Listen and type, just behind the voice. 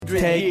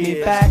Take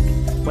me back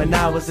when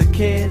I was a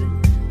kid.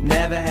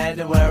 Never had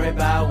to worry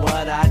about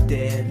what I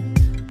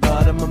did.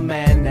 But I'm a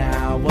man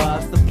now,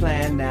 what's the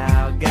plan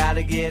now?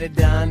 Gotta get it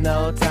done,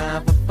 no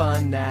time for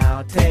fun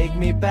now. Take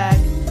me back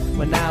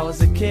when I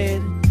was a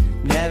kid.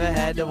 Never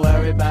had to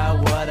worry about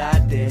what I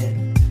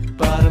did.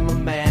 But I'm a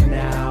man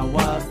now,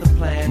 what's the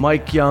plan?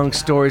 Mike Young,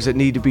 Stories That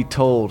Need to Be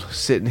Told.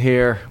 Sitting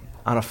here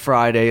on a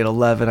Friday at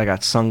 11. I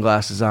got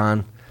sunglasses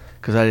on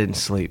because I didn't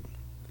sleep.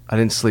 I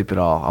didn't sleep at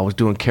all. I was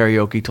doing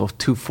karaoke till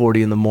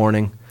 2:40 in the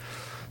morning.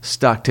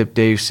 Stock Tip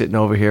Dave's sitting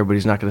over here, but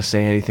he's not going to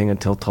say anything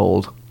until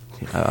told.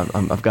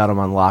 I've got him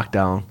on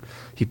lockdown.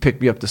 He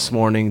picked me up this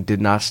morning,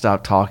 did not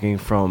stop talking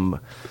from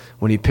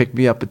when he picked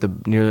me up at the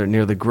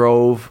near the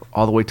Grove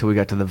all the way till we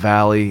got to the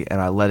Valley,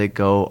 and I let it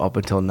go up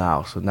until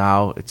now. So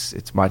now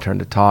it's my turn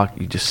to talk.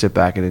 You just sit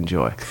back and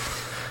enjoy.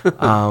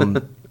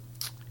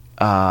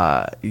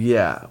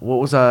 Yeah. What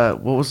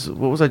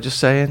was I just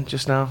saying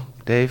just now,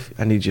 Dave?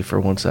 I need you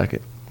for 1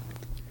 second.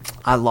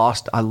 I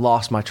lost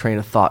my train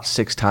of thought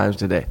 6 times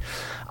today.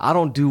 I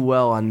don't do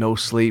well on no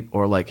sleep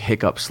or like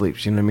hiccup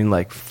sleeps. You know what I mean?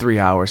 Like 3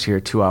 hours here,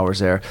 2 hours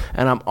there.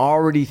 And I'm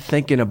already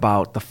thinking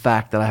about the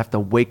fact that I have to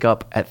wake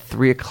up at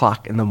 3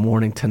 o'clock in the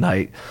morning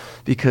tonight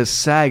because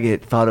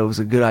Saget thought it was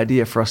a good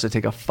idea for us to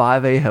take a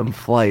 5 a.m.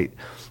 flight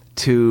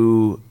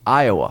to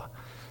Iowa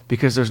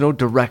because there's no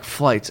direct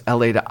flights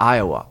LA to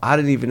Iowa. I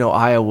didn't even know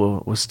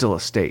Iowa was still a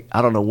state.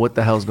 I don't know what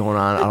the hell's going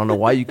on. I don't know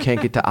why you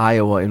can't get to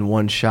Iowa in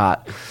one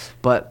shot.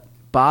 But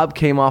Bob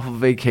came off of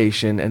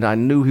vacation, and I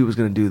knew he was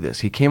going to do this.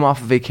 He came off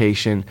of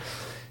vacation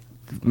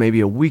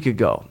maybe a week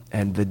ago,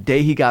 and the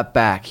day he got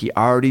back, he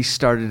already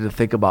started to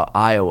think about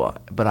Iowa.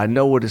 But I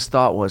know what his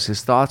thought was.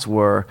 His thoughts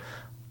were,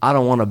 I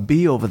don't want to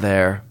be over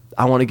there.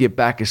 I want to get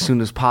back as soon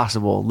as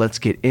possible. Let's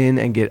get in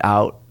and get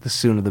out. The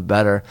sooner the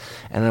better.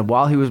 And then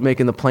while he was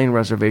making the plane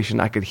reservation,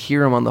 I could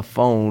hear him on the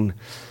phone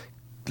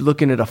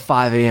looking at a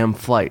 5 a.m.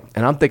 flight.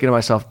 And I'm thinking to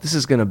myself, this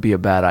is going to be a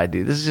bad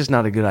idea. This is just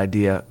not a good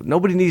idea.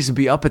 Nobody needs to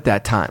be up at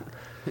that time.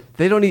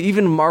 They don't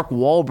even Mark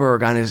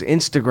Wahlberg on his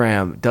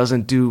Instagram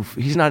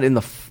he's not in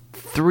the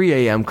 3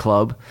 a.m.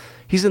 club.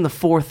 He's in the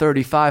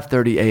 4:30,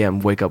 5:30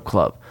 a.m. wake up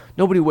club.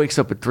 Nobody wakes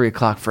up at 3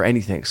 o'clock for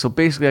anything. So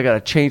basically I got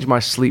to change my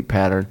sleep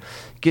pattern,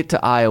 get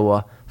to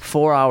Iowa,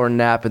 4-hour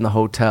nap in the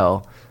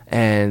hotel,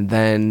 and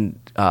then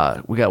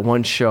we got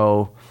one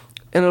show,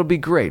 and it'll be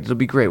great. It'll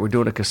be great. We're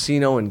doing a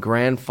casino in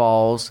Grand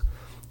Falls,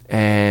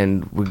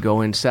 and we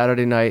go in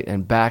Saturday night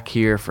and back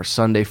here for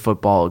Sunday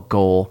football at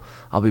Goal.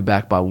 I'll be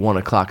back by 1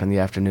 o'clock in the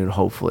afternoon,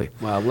 hopefully.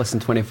 Wow, less than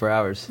 24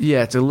 hours.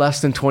 Yeah, it's a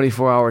less than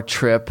 24-hour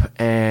trip,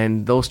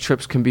 and those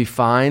trips can be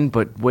fine,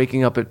 but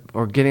waking up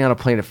or getting on a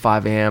plane at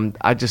 5 a.m.,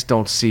 I just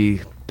don't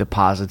see the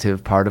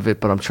positive part of it,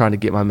 but I'm trying to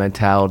get my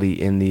mentality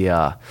in the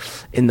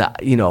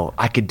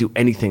I could do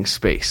anything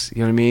space.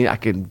 You know what I mean? I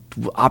could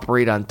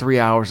operate on 3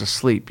 hours of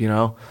sleep,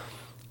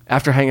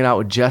 After hanging out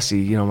with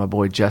Jesse, my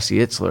boy Jesse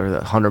Itzler,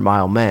 the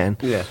 100-mile man.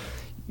 Yeah.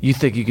 You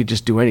think you could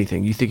just do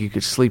anything. You think you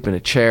could sleep in a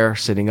chair,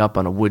 sitting up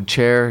on a wood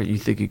chair. You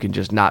think you can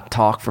just not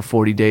talk for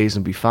 40 days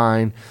and be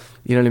fine.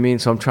 You know what I mean?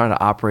 So I'm trying to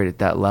operate at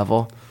that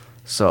level.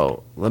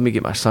 So let me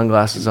get my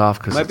sunglasses off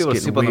because it's getting weird. Might be able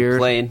to sleep on the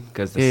plane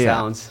because the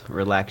sounds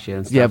relax you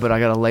and stuff. Yeah, but I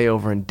got a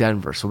layover in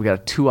Denver. So we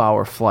got a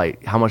 2-hour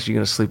flight. How much are you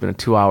going to sleep in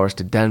 2 hours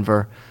to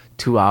Denver?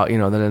 2 hours,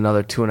 then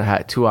another 2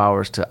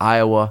 hours to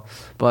Iowa.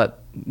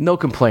 But no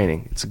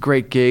complaining. It's a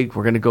great gig.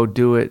 We're going to go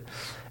do it.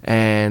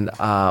 And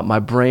my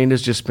brain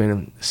has just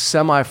been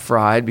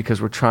semi-fried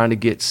because we're trying to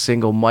get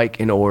Single Mike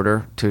in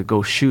order to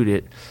go shoot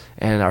it.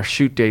 And our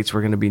shoot dates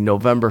were going to be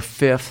November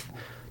 5th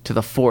to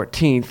the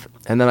 14th.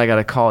 And then I got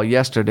a call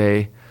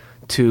yesterday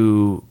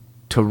to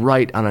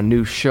write on a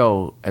new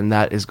show, and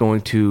that's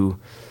going to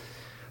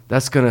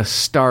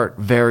start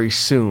very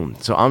soon.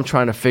 So I'm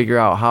trying to figure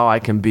out how I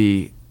can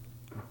be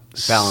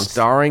balanced,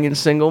 starring in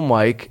Single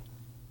Mike,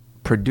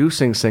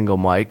 producing Single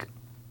Mike,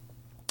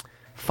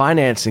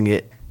 financing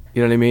it,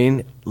 you know what I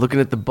mean?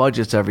 Looking at the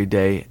budgets every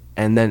day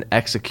and then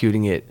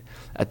executing it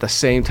at the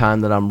same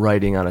time that I'm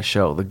writing on a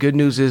show. The good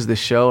news is the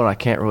show, and I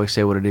can't really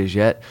say what it is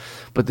yet,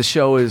 but the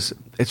show it's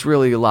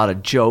really a lot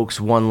of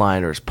jokes,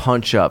 one-liners,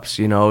 punch-ups,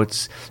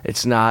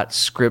 it's not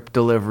script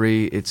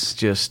delivery, it's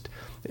just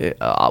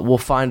we'll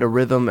find a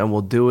rhythm and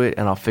we'll do it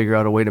and I'll figure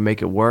out a way to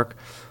make it work.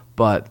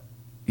 But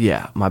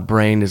yeah, my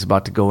brain is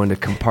about to go into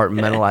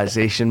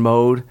compartmentalization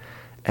mode,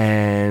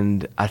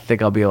 and I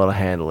think I'll be able to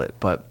handle it.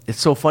 But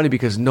it's so funny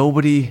because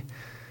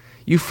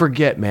you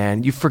forget,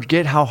 man. You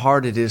forget how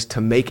hard it is to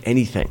make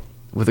anything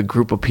with a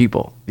group of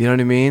people. You know what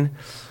I mean?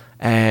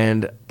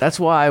 And that's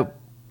why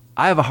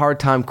I have a hard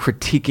time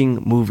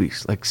critiquing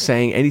movies, like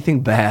saying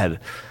anything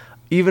bad.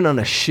 Even on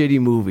a shitty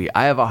movie,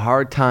 I have a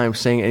hard time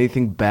saying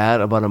anything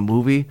bad about a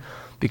movie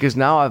because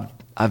now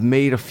I've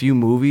made a few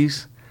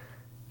movies,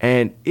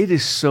 and it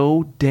is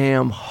so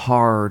damn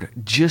hard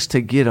just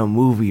to get a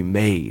movie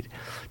made.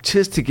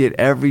 Just to get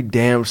every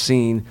damn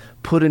scene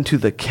put into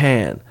the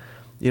can.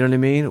 You know what I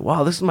mean?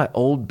 Wow, this is my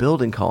old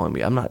building calling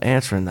me. I'm not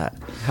answering that.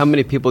 How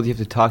many people do you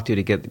have to talk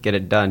to get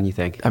it done, you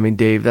think? I mean,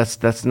 Dave,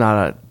 that's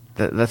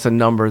a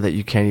number that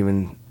you can't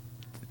even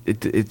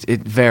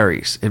it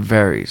varies. It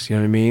varies. You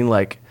know what I mean?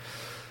 Like,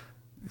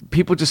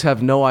 people just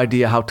have no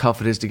idea how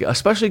tough it is to get,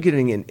 especially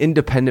getting an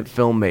independent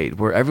film made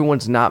where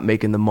everyone's not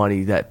making the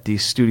money that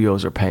these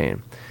studios are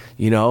paying.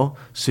 You know,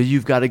 so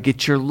you've got to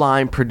get your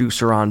line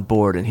producer on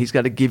board, and he's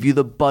got to give you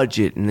the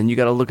budget, and then you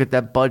got to look at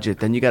that budget.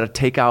 Then you got to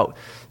take out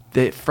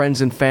the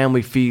friends and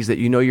family fees that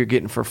you know you're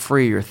getting for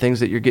free, or things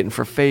that you're getting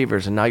for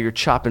favors, and now you're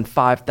chopping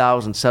 $5,000,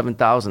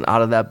 $7,000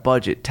 out of that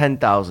budget,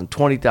 $10,000,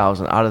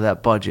 $20,000 out of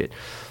that budget.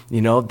 You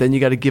know, then you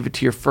got to give it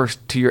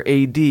to your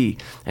AD,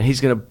 and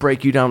he's going to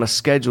break you down a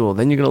schedule.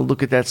 Then you're going to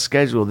look at that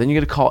schedule. Then you're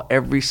going to call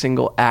every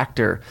single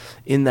actor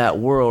in that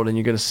world, and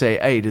you're going to say,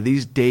 hey, do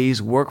these days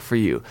work for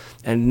you?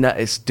 And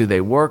do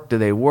they work? Do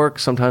they work?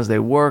 Sometimes they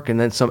work, and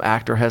then some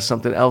actor has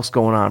something else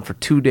going on for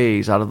 2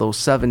 days out of those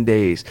 7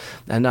 days,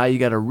 and now you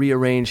got to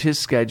rearrange his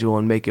schedule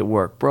and make it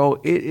work.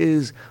 Bro, it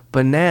is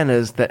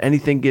bananas that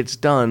anything gets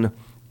done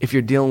if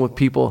you're dealing with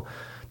people.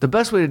 The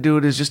best way to do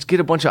it is just get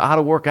a bunch of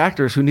out-of-work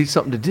actors who need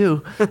something to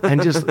do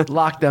and just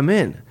lock them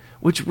in,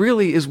 which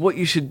really is what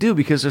you should do,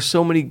 because there's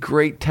so many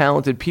great,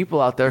 talented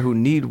people out there who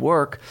need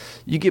work.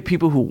 You get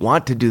people who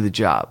want to do the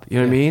job, you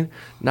know what I mean?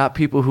 Not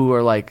people who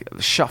are like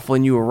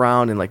shuffling you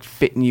around and like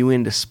fitting you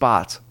into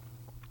spots.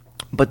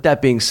 But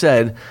that being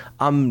said,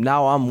 I'm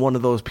one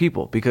of those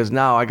people, because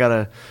now I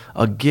got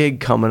a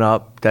gig coming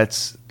up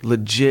that's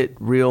legit,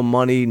 real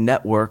money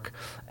network,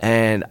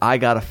 and I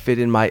got to fit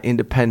in my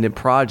independent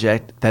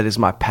project that is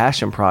my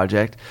passion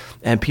project,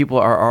 and people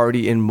are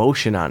already in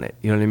motion on it.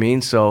 You know what I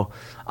mean? So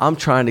I'm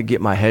trying to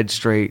get my head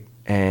straight,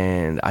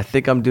 and I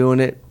think I'm doing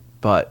it,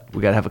 but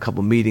we got to have a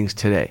couple meetings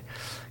today.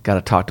 Got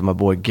to talk to my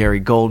boy Gary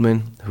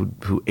Goldman,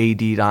 who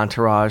AD'd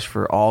Entourage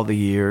for all the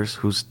years,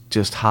 who's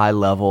just high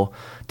level,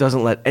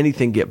 doesn't let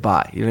anything get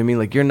by. You know what I mean?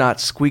 Like, you're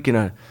not squeaking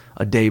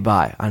a day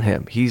by on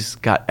him. He's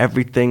got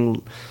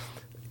everything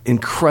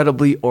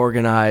incredibly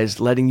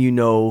organized, letting you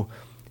know.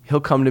 He'll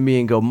come to me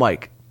and go,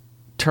 Mike,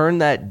 turn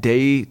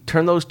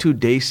those 2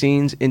 day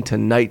scenes into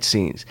night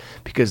scenes,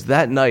 because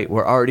that night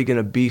we're already going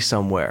to be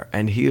somewhere,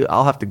 and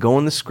I'll have to go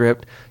in the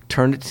script,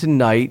 turn it to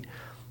night,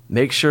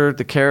 make sure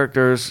the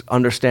characters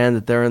understand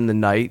that they're in the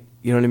night.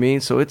 You know what I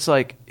mean? So it's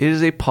like, it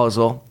is a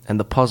puzzle, and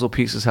the puzzle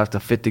pieces have to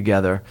fit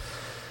together,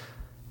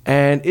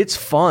 and it's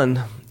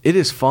fun. It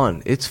is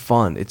fun. It's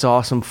fun. It's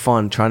awesome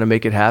fun trying to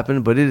make it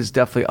happen, but it is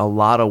definitely a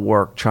lot of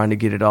work trying to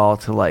get it all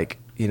to, like,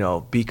 you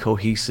know, be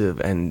cohesive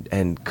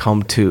and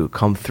come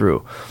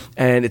through.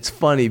 And it's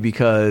funny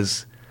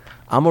because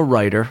I'm a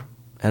writer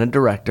and a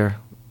director,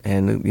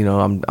 and, you know,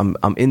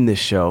 I'm in this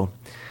show,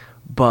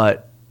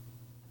 but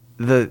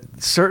the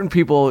certain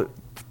people,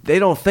 they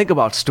don't think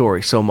about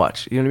story so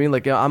much. You know what I mean?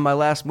 Like, on my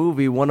last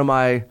movie, one of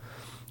my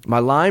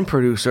line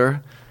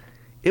producer,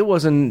 it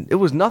was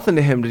nothing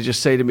to him to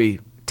just say to me,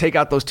 take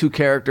out those 2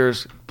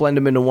 characters, blend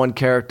them into one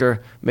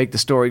character, make the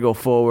story go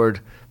forward,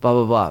 blah,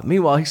 blah, blah.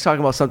 Meanwhile, he's talking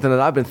about something that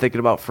I've been thinking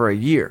about for a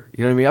year.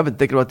 You know what I mean? I've been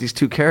thinking about these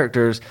 2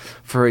 characters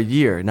for a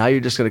year. Now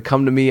you're just going to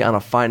come to me on a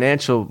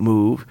financial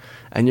move,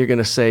 and you're going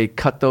to say,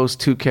 cut those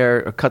two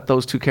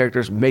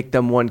characters, make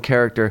them one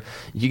character.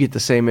 You get the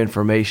same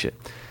information.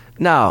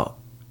 Now,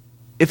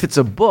 if it's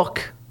a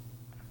book,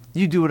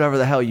 you do whatever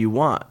the hell you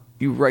want.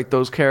 You write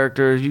those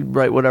characters, you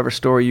write whatever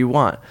story you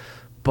want.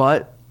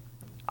 But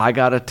I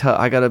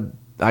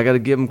gotta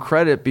give him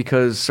credit,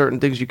 because certain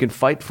things you can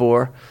fight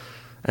for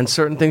and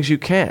certain things you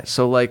can't.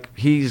 So, like,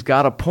 he's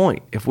got a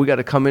point. If we got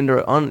to come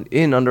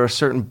in under a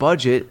certain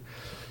budget,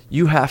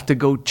 you have to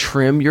go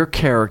trim your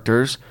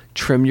characters,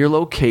 trim your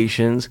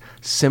locations,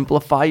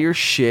 simplify your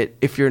shit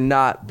if you're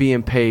not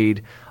being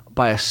paid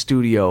by a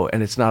studio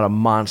and it's not a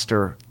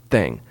monster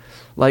thing.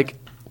 Like,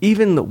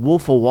 even the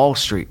Wolf of Wall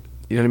Street,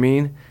 you know what I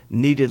mean,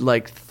 needed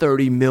like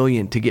 $30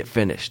 million to get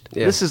finished.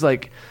 Yeah. This is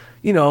like,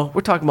 you know, we're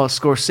talking about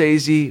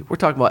Scorsese, we're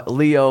talking about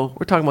Leo,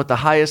 we're talking about the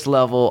highest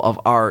level of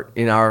art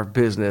in our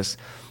business.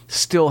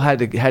 Still had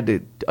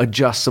to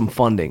adjust some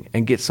funding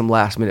and get some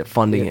last minute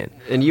funding in.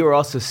 And you were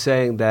also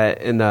saying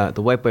that in the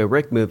White Boy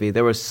Rick movie,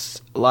 there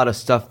was a lot of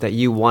stuff that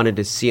you wanted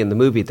to see in the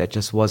movie that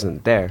just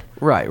wasn't there.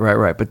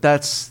 Right. But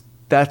that's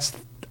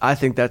I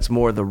think that's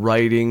more the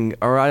writing,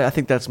 or I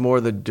think that's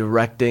more the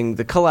directing,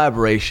 the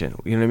collaboration.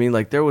 You know what I mean?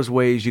 Like, there was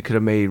ways you could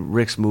have made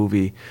Rick's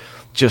movie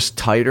just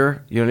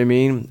tighter, you know what I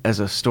mean, as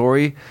a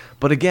story.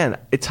 But again,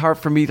 it's hard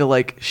for me to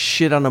like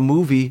shit on a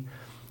movie,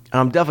 and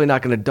I'm definitely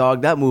not going to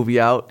dog that movie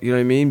out, you know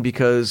what I mean,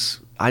 because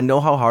I know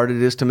how hard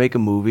it is to make a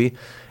movie.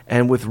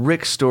 And with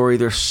Rick's story,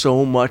 there's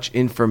so much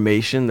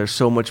information, there's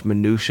so much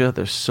minutia,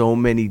 there's so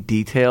many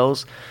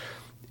details.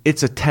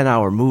 It's a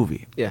 10-hour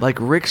movie. Yeah. Like,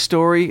 Rick's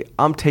story,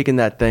 I'm taking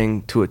that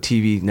thing to a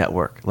TV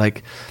network.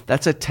 Like,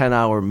 that's a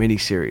 10-hour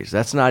miniseries.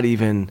 That's not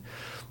even,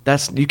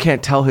 you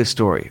can't tell his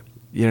story,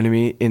 you know what I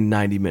mean, in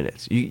 90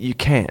 minutes. You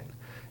can't.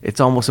 It's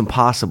almost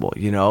impossible,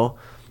 you know?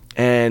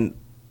 And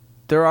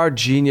there are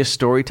genius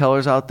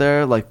storytellers out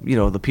there, like, you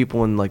know, the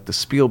people in like the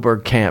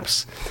Spielberg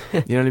camps.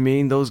 You know what I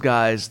mean? Those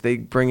guys, they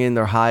bring in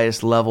their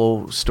highest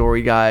level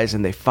story guys,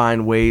 and they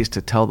find ways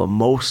to tell the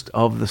most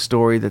of the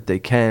story that they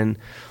can,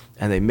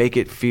 and they make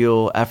it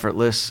feel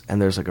effortless,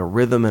 and there's like a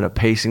rhythm and a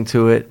pacing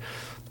to it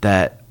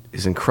that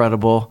is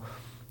incredible.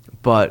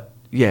 But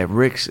yeah,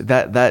 Rick's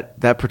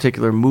that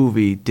particular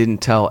movie didn't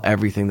tell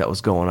everything that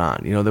was going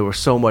on. You know, there was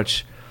so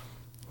much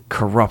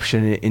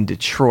corruption in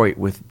Detroit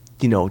with,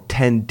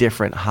 10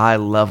 different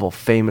high-level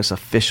famous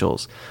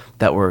officials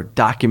that were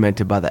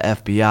documented by the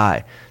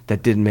FBI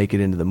that didn't make it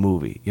into the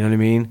movie. You know what I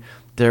mean?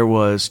 There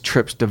was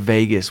trips to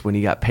Vegas when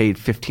he got paid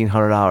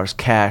 $1,500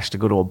 cash to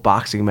go to a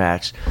boxing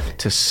match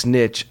to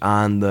snitch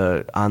on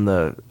the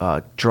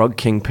drug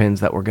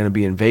kingpins that were going to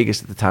be in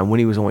Vegas at the time when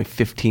he was only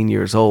 15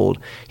 years old.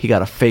 He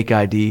got a fake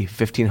ID,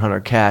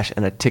 $1,500 cash,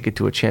 and a ticket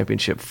to a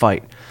championship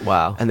fight.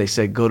 Wow. And they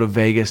said, go to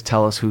Vegas,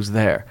 tell us who's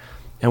there.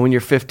 And when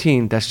you're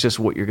 15, that's just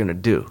what you're going to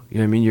do. You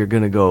know what I mean? You're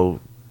going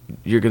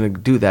to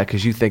do that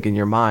because you think in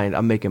your mind,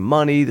 I'm making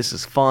money, this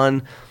is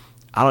fun.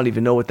 I don't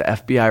even know what the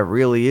FBI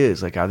really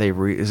is. Like,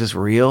 is this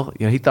real?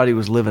 He thought he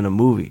was living a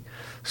movie.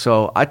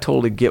 So I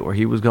totally get where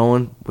he was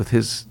going with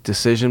his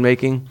decision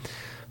making.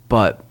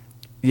 But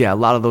yeah, a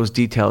lot of those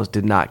details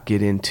did not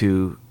get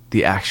into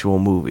the actual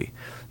movie.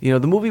 The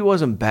movie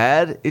wasn't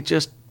bad. It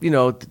just,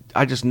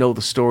 I just know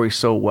the story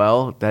so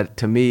well that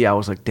to me, I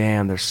was like,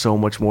 damn, there's so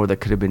much more that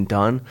could have been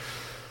done.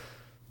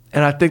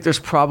 And I think there's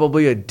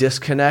probably a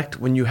disconnect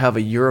when you have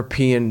a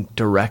European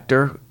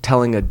director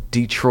telling a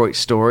Detroit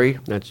story.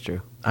 That's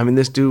true. I mean,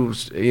 this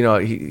dude's,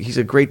 he's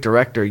a great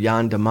director,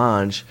 Jan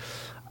Demange.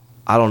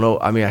 I don't know.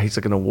 I mean, he's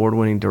like an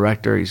award-winning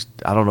director.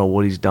 I don't know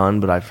what he's done,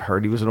 but I've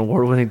heard he was an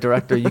award-winning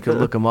director. You could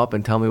look him up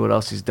and tell me what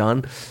else he's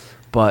done.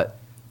 But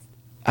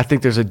I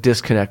think there's a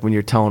disconnect when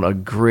you're telling a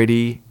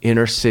gritty,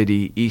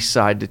 inner-city,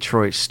 east-side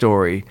Detroit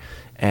story.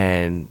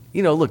 And,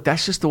 look,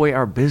 that's just the way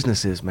our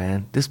business is,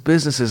 man. This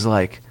business is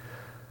like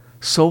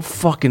so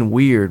fucking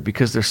weird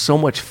because there's so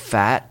much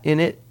fat in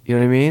it. You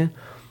know what I mean?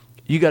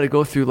 You got to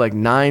go through like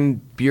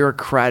 9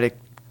 bureaucratic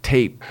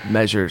tape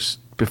measures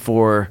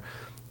before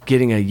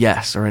getting a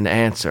yes or an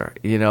answer,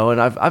 and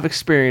I've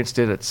experienced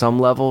it at some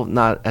level,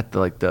 not at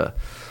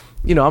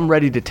I'm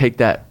ready to take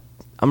that.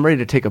 I'm ready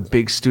to take a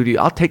big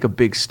studio. I'll take a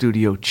big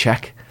studio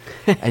check,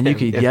 and you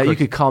could you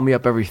could call me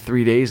up every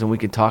 3 days and we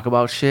can talk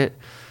about shit.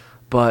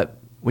 But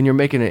when you're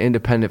making an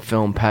independent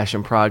film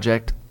passion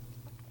project,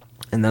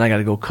 and then I got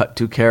to go cut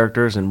 2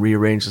 characters and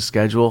rearrange the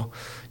schedule,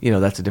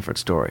 that's a different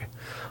story.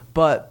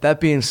 But that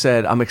being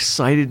said, I'm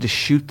excited to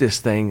shoot this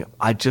thing.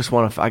 I just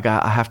want to.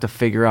 I have to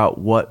figure out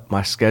what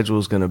my schedule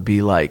is going to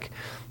be like.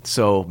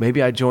 So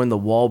maybe I join the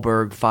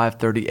Wahlberg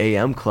 5:30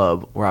 a.m.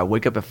 club, where I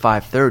wake up at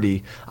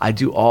 5:30. I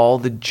do all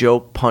the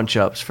joke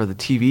punch-ups for the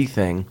TV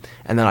thing,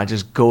 and then I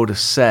just go to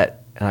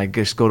set and I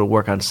just go to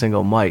work on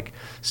single mic,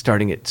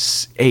 starting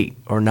at 8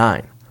 or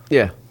 9.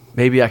 Yeah.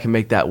 Maybe I can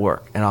make that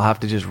work, and I'll have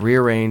to just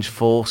rearrange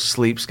full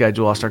sleep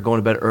schedule. I'll start going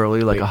to bed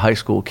early, like a high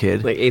school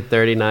kid, like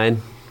 8:30,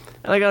 9.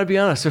 And I got to be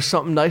honest, there's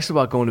something nice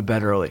about going to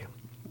bed early.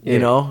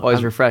 Yeah,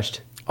 always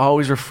refreshed.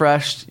 Always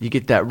refreshed. You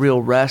get that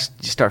real rest.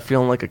 You start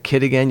feeling like a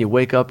kid again. You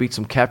wake up, eat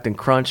some Captain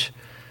Crunch.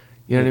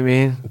 You know what I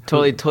mean?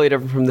 Totally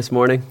different from this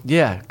morning.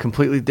 Yeah,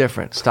 completely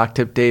different. Stock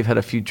Tip Dave had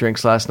a few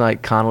drinks last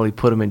night. Connolly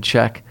put him in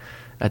check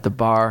at the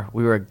bar.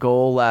 We were at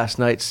Goal last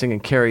night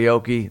singing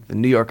karaoke. The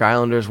New York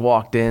Islanders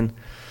walked in.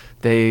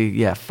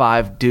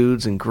 5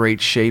 dudes in great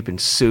shape in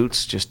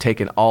suits, just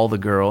taking all the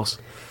girls.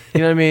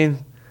 You know what I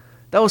mean?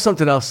 That was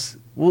something else.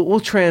 We'll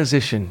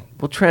transition.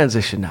 We'll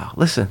transition now.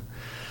 Listen,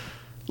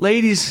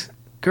 ladies,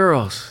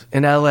 girls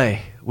in LA,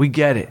 we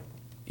get it.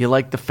 You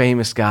like the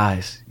famous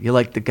guys. You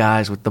like the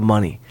guys with the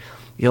money.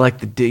 You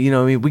like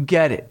we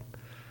get it.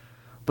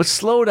 But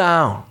slow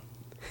down.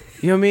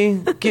 You know what I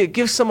mean?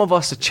 Give some of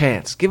us a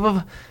chance. Give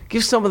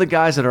some of the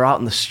guys that are out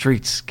in the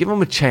streets, give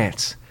them a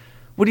chance.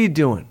 What are you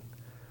doing?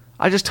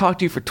 I just talked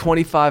to you for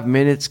 25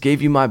 minutes,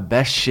 gave you my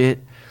best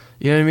shit.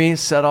 You know what I mean?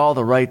 Said all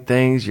the right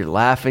things. You're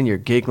laughing. You're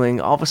giggling.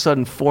 All of a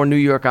sudden, 4 New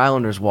York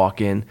Islanders walk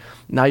in.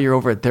 Now you're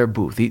over at their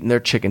booth eating their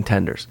chicken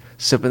tenders,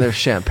 sipping their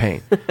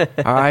champagne.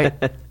 All right?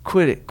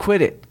 Quit it.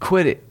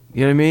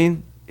 You know what I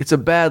mean? It's a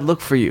bad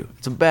look for you.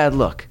 It's a bad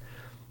look.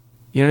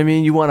 You know what I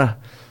mean? You want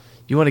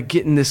to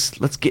get in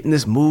this, let's get in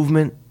this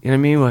movement. You know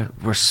what I mean?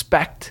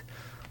 Respect.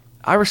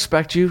 I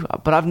respect you,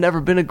 but I've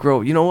never been a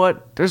groper. You know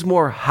what? There's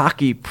more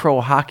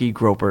pro hockey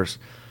gropers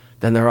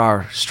than there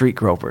are street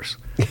gropers.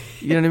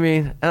 You know what I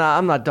mean? And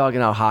I'm not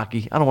dogging out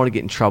hockey. I don't want to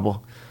get in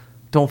trouble.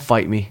 Don't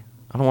fight me.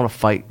 I don't want to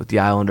fight with the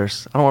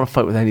Islanders. I don't want to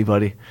fight with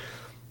anybody.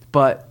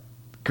 But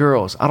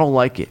girls, I don't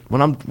like it.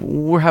 When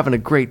we're having a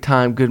great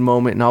time, good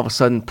moment, and all of a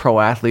sudden pro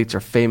athletes or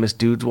famous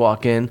dudes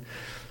walk in,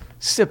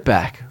 sit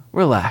back,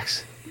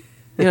 relax.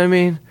 You know what I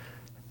mean?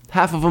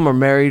 Half of them are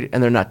married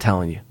and they're not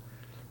telling you.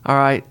 All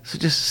right? So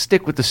just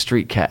stick with the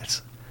street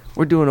cats.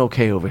 We're doing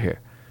okay over here.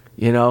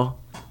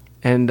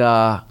 And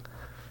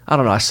I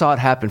don't know. I saw it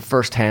happen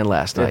firsthand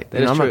last night.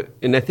 That is true.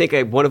 And I think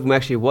one of them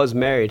actually was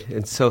married.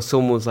 And so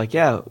someone was like,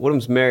 yeah, one of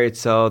them's married,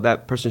 so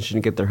that person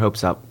shouldn't get their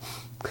hopes up.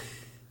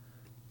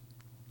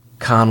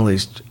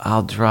 Connolly's,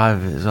 I'll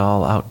drive is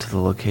all out to the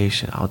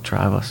location. I'll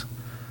drive us.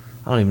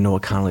 I don't even know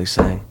what Connolly's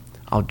saying.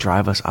 I'll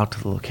drive us out to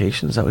the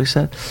location. Is that what he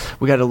said?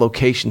 We got a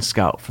location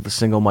scout for the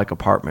single mic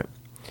apartment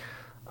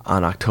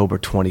on October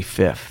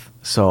 25th.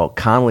 So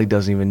Connolly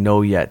doesn't even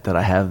know yet that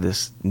I have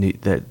this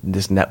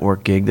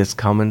network gig that's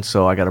coming.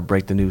 So I got to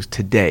break the news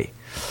today,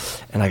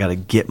 and I got to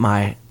get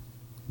my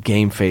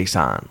game face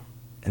on,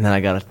 and then I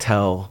got to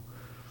tell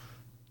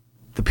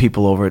the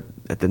people over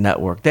at the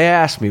network. They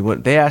asked me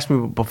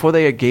before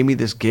they gave me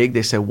this gig.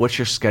 They said, "What's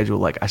your schedule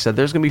like?" I said,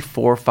 "There's gonna be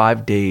 4 or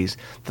 5 days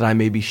that I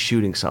may be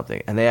shooting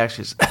something," and they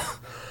actually,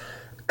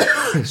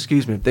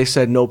 excuse me, they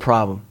said, "No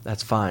problem,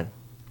 that's fine."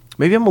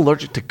 Maybe I'm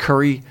allergic to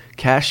curry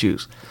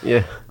cashews.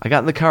 Yeah. I got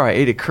in the car, I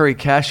ate a curry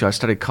cashew, I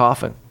started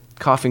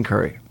coughing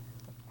curry.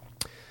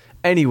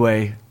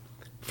 Anyway,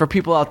 for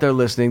people out there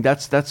listening,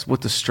 that's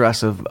what the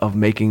stress of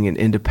making an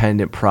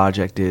independent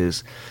project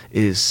is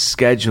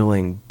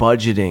scheduling,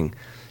 budgeting,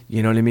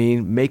 you know what I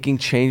mean? Making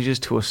changes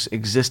to an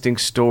existing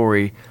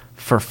story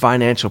for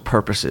financial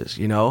purposes,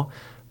 you know?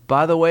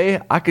 By the way,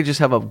 I could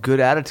just have a good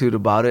attitude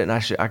about it, and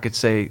I could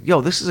say,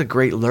 yo, this is a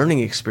great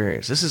learning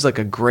experience. This is like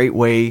a great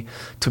way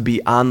to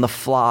be on the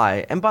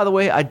fly. And by the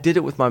way, I did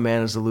it with My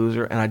Man is a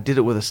Loser, and I did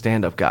it with a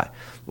stand-up guy.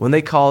 When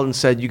they called and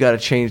said, you got to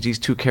change these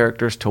 2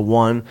 characters to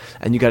 1,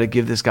 and you got to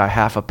give this guy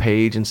half a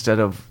page instead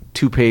of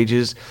 2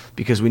 pages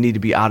because we need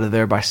to be out of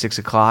there by 6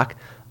 o'clock,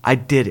 I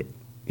did it.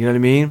 You know what I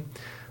mean?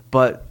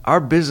 But our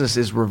business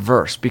is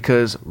reverse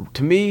because,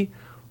 to me,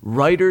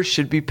 writers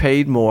should be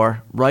paid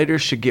more.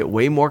 Writers should get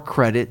way more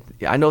credit.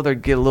 I know they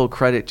get a little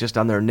credit just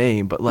on their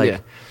name, but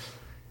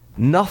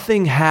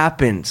nothing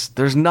happens.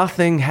 There's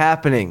nothing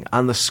happening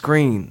on the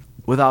screen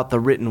without the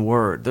written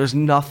word. There's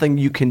nothing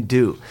you can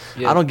do.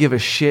 Yeah. I don't give a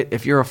shit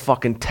if you're a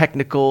fucking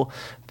technical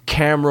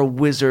camera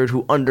wizard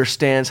who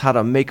understands how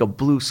to make a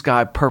blue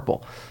sky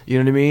purple. You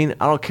know what I mean?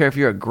 I don't care if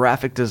you're a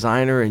graphic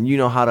designer and you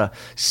know how to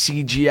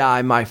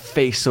CGI my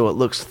face so it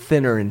looks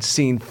thinner in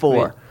scene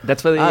 4. Right.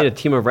 That's why they need a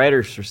team of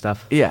writers for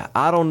stuff. Yeah,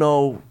 I don't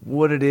know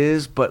what it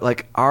is, but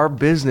like our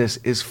business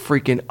is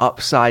freaking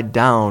upside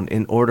down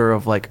in order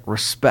of like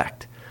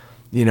respect,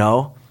 you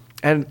know?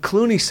 And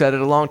Clooney said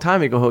it a long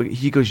time ago.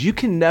 He goes, you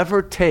can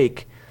never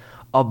take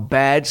a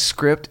bad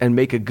script and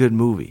make a good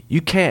movie.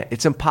 You can't.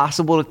 It's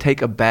impossible to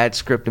take a bad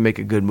script and make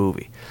a good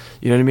movie.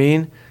 You know what I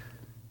mean?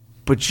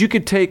 But you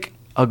could take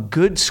a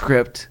good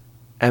script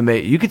and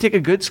you could take a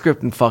good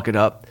script and fuck it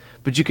up,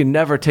 but you can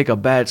never take a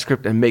bad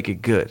script and make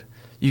it good.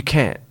 You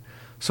can't.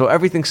 So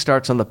everything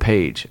starts on the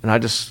page. And I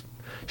just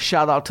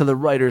shout out to the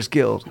Writers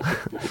Guild.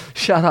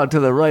 Shout out to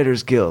the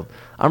Writers Guild.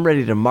 I'm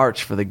ready to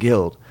march for the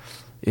guild.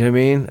 You know what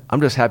I mean?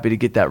 I'm just happy to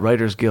get that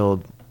Writers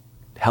Guild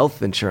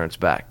health insurance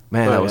back.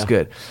 Man, that was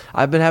good.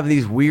 I've been having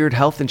these weird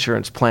health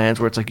insurance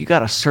plans where it's like you got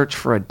to search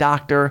for a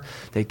doctor.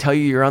 They tell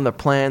you you're on the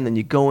plan, then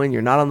you go in,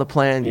 you're not on the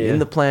plan, you're in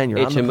the plan, you're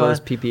on the plan.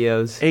 HMOs,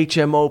 PPOs.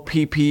 HMO,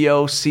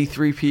 PPO,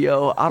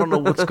 C3PO. I don't know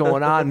what's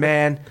going on,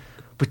 man.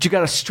 But you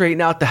got to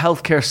straighten out the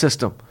healthcare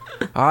system.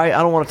 All right?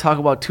 I don't want to talk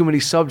about too many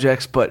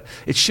subjects, but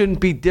it shouldn't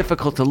be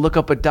difficult to look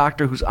up a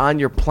doctor who's on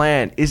your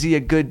plan. Is he a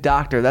good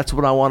doctor? That's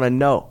what I want to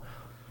know.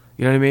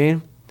 You know what I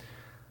mean?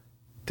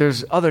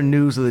 There's other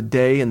news of the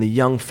day in the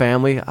Young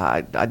family.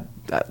 I'm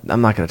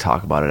not going to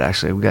talk about it,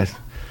 actually. We got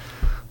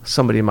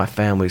somebody in my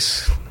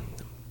family's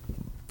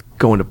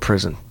going to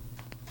prison.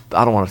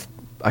 I'm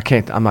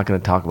not going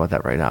to talk about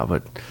that right now,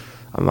 but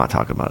I'm not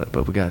talking about it.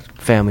 But we got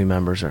family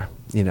members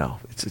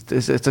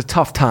it's a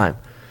tough time.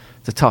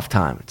 It's a tough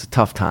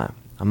time.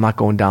 I'm not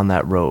going down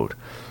that road,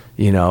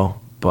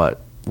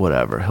 but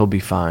whatever. He'll be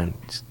fine.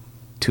 He's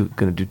going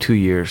to do 2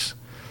 years.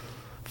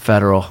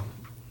 Federal.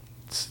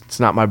 It's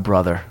not my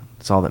brother.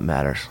 It's all that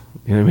matters.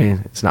 You know what I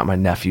mean? It's not my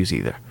nephews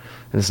either,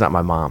 and it's not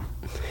my mom.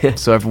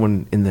 So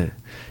everyone in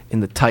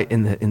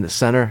the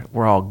center,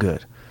 we're all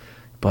good.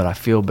 But I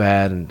feel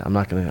bad, and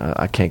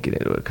I can't get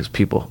into it because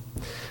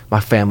my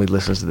family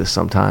listens to this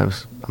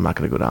sometimes. I'm not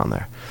gonna go down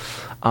there.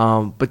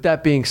 But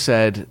that being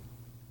said,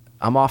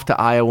 I'm off to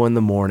Iowa in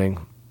the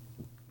morning.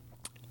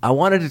 I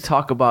wanted to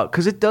talk about,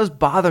 because it does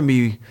bother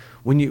me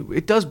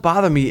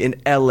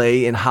in LA,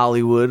 in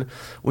Hollywood,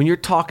 when you're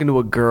talking to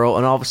a girl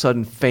and all of a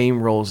sudden fame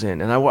rolls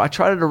in. And I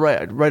tried to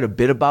write a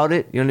bit about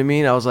it. You know what I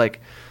mean? I was like,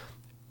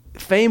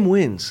 fame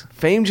wins.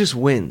 Fame just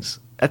wins.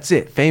 That's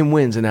it. Fame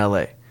wins in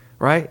LA,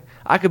 right?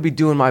 I could be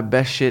doing my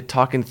best shit,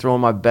 talking,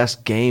 throwing my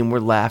best game. We're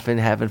laughing,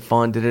 having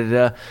fun,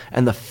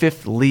 and the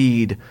 5th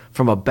lead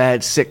from a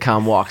bad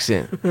sitcom walks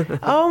in.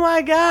 Oh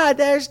my God,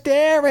 there's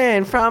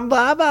Darren from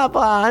blah, blah,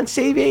 blah on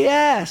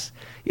CBS.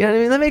 You know what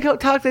I mean? Let me go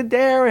talk to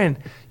Darren.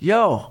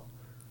 Yo,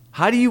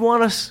 how do you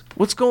want us?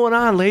 What's going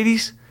on,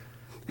 ladies?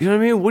 You know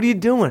what I mean? What are you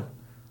doing?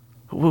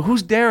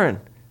 Who's Darren?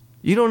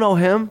 You don't know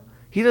him.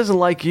 He doesn't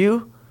like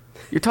you.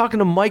 You're talking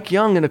to Mike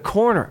Young in a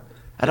corner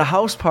at a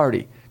house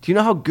party. Do you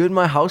know how good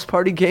my house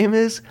party game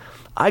is?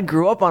 I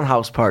grew up on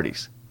house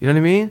parties. You know what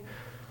I mean?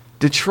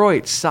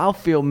 Detroit,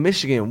 Southfield,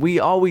 Michigan.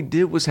 All we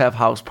did was have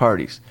house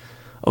parties.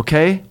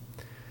 Okay?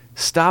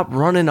 Stop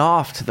running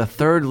off to the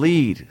 3rd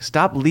lead.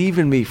 Stop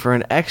leaving me for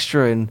an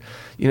extra in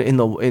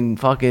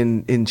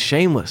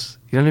Shameless.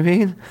 You know what I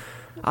mean?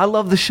 I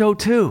love the show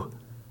too.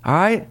 All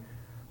right?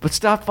 But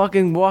stop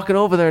fucking walking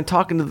over there and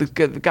talking to the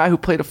guy who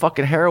played a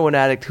fucking heroin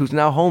addict who's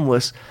now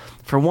homeless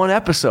for 1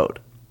 episode.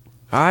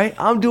 All right?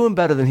 I'm doing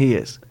better than he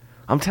is.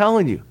 I'm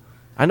telling you.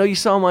 I know you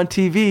saw him on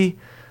TV,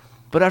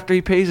 but after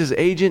he pays his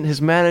agent,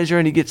 his manager,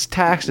 and he gets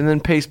taxed and then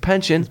pays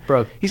pension,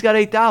 broke. He's got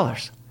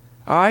 $8.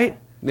 All right?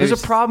 There's a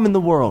problem in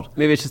the world.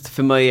 Maybe it's just the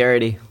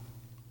familiarity.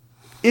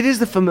 It is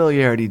the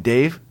familiarity,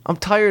 Dave. I'm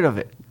tired of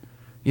it.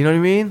 You know what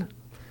I mean?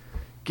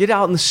 Get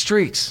out in the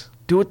streets.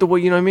 Do it the way,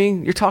 you know what I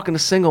mean? You're talking to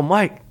single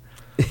Mike.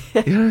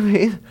 You know what I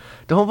mean?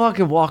 Don't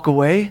fucking walk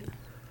away.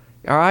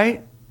 All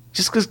right?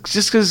 Just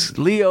because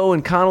Leo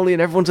and Connolly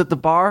and everyone's at the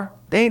bar,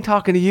 they ain't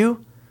talking to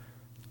you.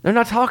 They're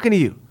not talking to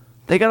you.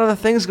 They got other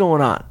things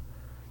going on.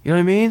 You know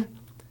what I mean?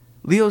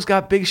 Leo's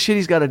got big shit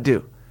he's got to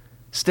do.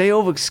 Stay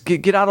over.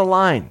 Get out of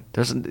line.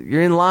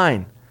 You're in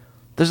line.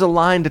 There's a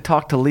line to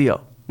talk to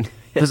Leo.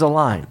 There's a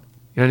line.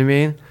 You know what I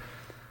mean?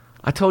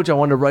 I told you I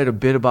wanted to write a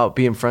bit about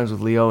being friends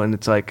with Leo, and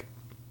it's like,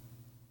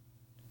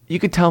 you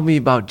could tell me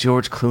about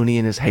George Clooney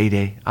in his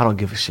heyday. I don't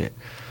give a shit.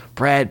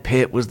 Brad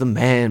Pitt was the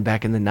man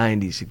back in the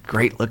 90s.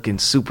 Great-looking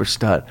super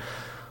stud.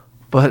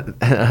 But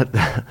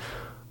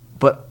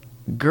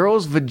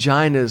girls'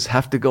 vaginas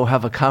have to go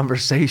have a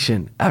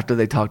conversation after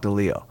they talk to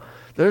Leo.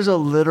 There's a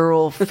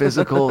literal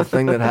physical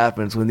thing that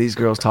happens when these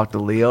girls talk to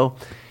Leo.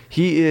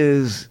 He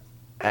is...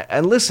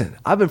 And listen,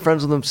 I've been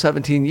friends with him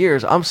 17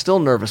 years. I'm still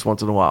nervous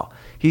once in a while.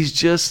 He's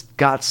just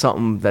got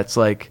something that's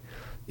like,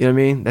 you know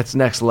what I mean? That's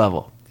next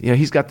level. You know,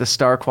 he's got the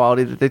star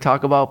quality that they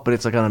talk about, but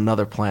it's like on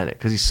another planet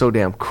because he's so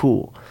damn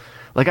cool.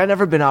 Like, I've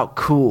never been out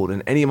cooled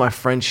in any of my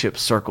friendship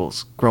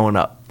circles growing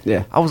up.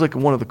 Yeah. I was like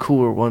one of the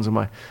cooler ones in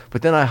my...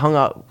 But then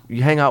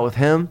you hang out with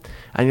him,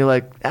 and you're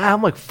like,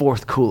 I'm like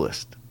fourth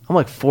coolest. I'm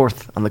like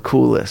fourth on the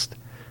cool list.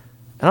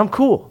 And I'm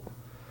cool.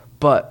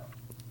 But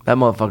that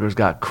motherfucker's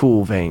got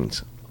cool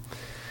veins.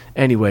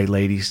 Anyway,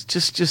 ladies,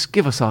 just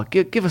give us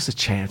a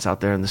chance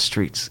out there in the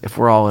streets. If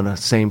we're all in the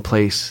same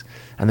place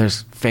and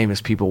there's famous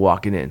people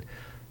walking in,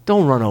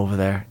 don't run over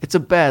there. It's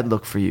a bad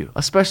look for you,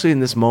 especially in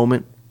this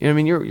moment. You know what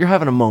I mean? You're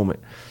having a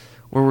moment.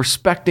 We're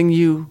respecting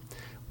you.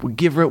 We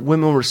give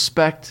women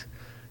respect.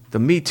 The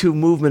Me Too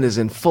movement is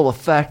in full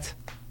effect.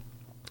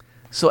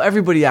 So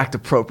everybody act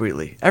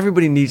appropriately.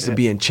 Everybody needs to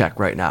be in check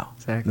right now.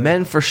 Exactly.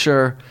 Men for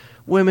sure.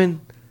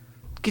 Women,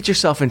 get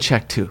yourself in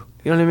check too.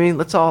 You know what I mean?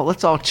 Let's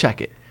all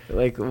check it.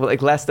 Like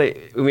last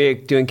night when we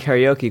were doing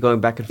karaoke, going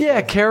back and forth.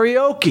 Yeah,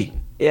 karaoke.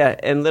 Yeah,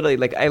 and I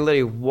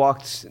literally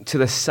walked to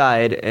the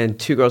side, and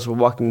two girls were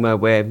walking my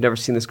way. I've never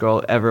seen this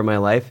girl ever in my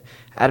life.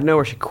 Out of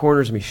nowhere, she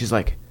corners me. She's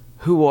like,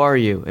 "Who are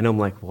you?" And I'm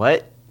like,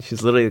 "What?"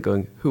 She's literally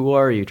going, "Who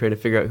are you?" Trying to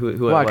figure out who I was.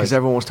 Why? Because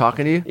everyone was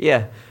talking to you?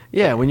 Yeah.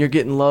 Yeah, when you're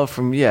getting love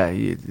from,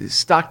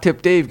 Stock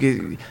Tip Dave,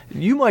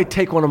 you might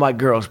take one of my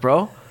girls,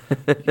 bro.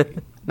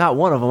 Not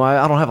one of them.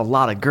 I don't have a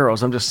lot of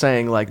girls. I'm just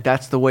saying, like,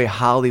 that's the way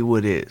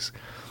Hollywood is.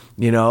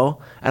 You know?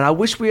 And I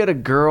wish we had a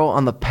girl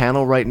on the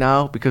panel right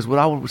now, because what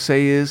I would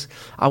say is,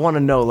 I want to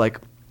know, like,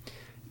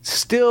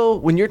 still,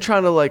 when you're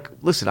trying to, like,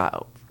 listen,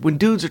 when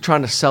dudes are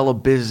trying to sell a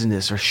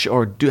business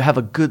or have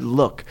a good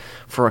look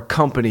for a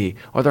company,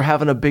 or they're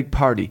having a big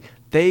party,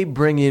 they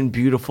bring in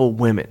beautiful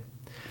women.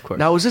 Of course.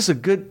 Now,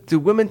 do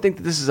women think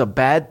that this is a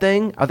bad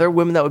thing? Are there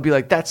women that would be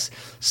like, that's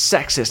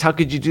sexist, how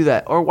could you do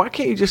that? Or why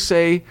can't you just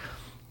say,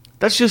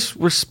 that's just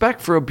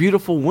respect for a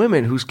beautiful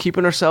woman who's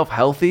keeping herself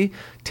healthy,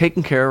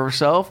 taking care of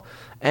herself,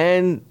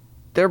 and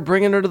they're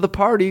bringing her to the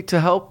party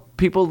to help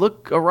people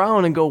look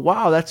around and go,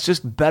 wow, that's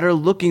just better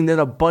looking than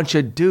a bunch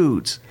of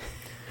dudes.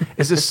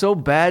 Is this so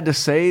bad to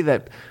say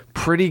that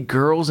pretty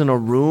girls in a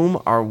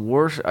room are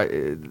worse?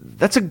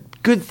 That's a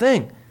good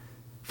thing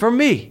for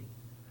me.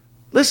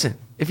 Listen,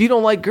 if you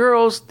don't like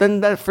girls,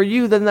 then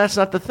that's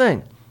not the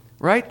thing,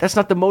 right? That's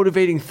not the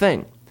motivating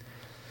thing.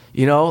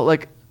 You know,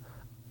 like,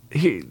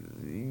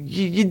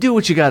 you do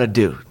what you got to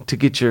do to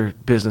get your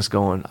business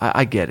going.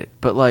 I get it.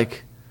 But,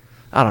 like,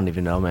 I don't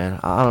even know, man.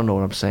 I don't know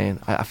what I'm saying.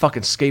 I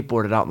fucking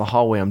skateboarded out in the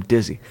hallway. I'm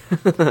dizzy.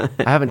 I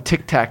haven't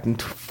tic-tacked in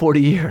 40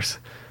 years.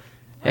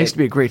 I used to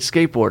be a great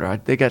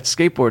skateboarder. They got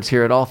skateboards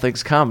here at All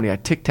Things Comedy. I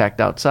tic-tacked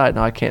outside.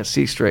 Now I can't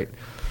see straight.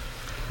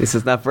 This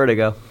is not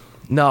vertigo.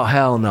 No,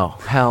 hell no.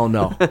 Hell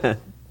no.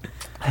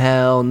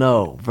 Hell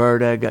no.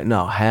 Vertigo.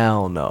 No,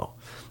 hell no.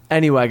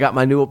 Anyway, I got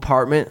my new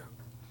apartment.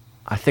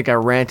 I think I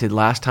ranted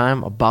last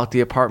time about the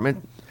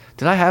apartment.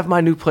 Did I have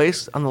my new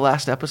place on the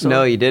last episode?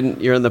 No, you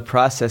didn't. You're in the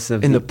process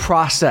of... In the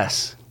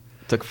process.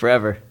 Took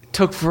forever.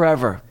 Took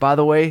forever. By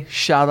the way,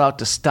 shout out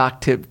to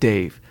Stock Tip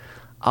Dave.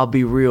 I'll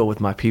be real with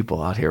my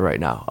people out here right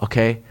now,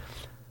 okay?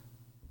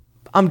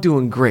 I'm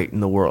doing great in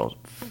the world.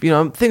 You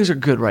know, things are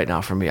good right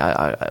now for me.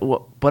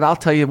 But I'll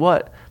tell you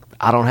what,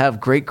 I don't have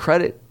great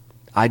credit.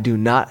 I do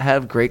not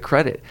have great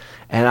credit.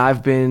 And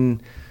I've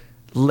been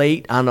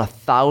late on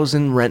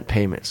 1,000 rent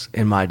payments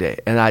in my day.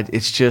 And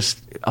it's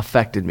just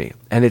affected me.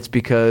 And it's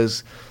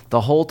because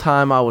the whole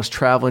time I was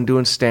traveling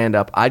doing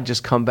stand-up, I'd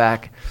just come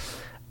back.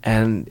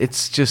 And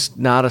it's just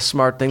not a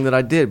smart thing that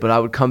I did. But I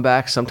would come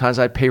back. Sometimes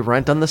I'd pay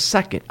rent on the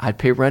 2nd. I'd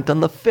pay rent on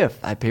the 5th.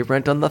 I'd pay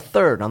rent on the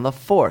 3rd, on the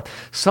 4th.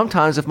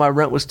 Sometimes if my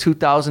rent was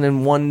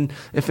 $2,001,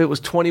 if it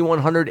was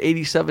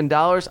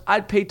 $2,187,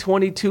 I'd pay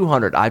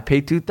 $2,200. I'd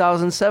pay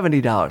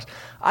 $2,070.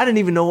 I didn't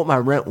even know what my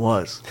rent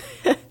was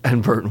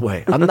in Burton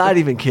Way. I'm not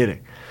even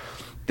kidding.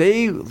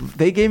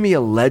 they gave me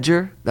a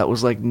ledger that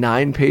was like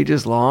 9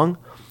 pages long.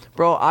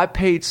 Bro, I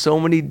paid so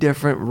many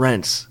different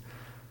rents.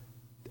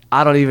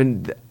 I don't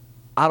even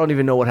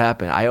know what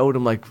happened. I owed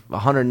them like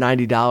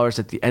 $190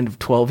 at the end of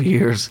 12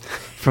 years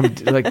from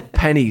like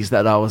pennies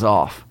that I was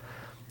off.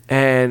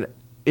 And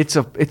it's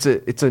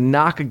a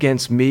knock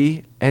against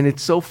me, and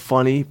it's so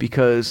funny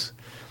because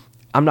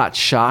I'm not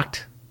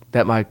shocked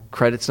that my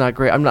credit's not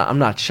great. I'm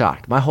not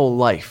shocked. My whole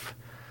life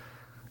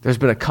there's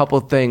been a couple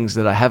of things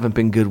that I haven't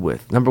been good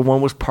with. Number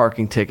one was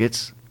parking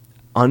tickets,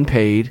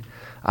 unpaid.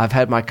 I've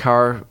had my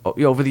car,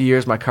 over the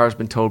years, my car's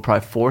been towed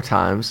probably 4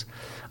 times.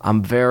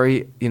 I'm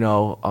very,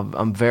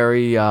 I'm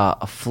very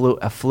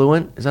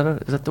affluent. Is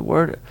that the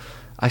word?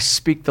 I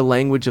speak the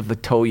language of the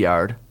tow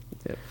yard.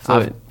 Yeah,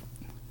 fluent.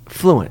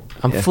 Fluent.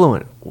 I'm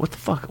fluent. What the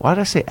fuck? Why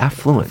did I say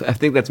affluent? I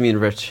think that's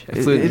meaning rich. It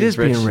is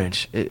rich. Being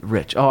rich.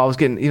 Rich. Oh, I was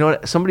getting,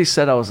 what? Somebody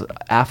said I was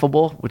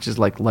affable, which is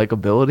like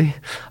likability.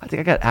 I think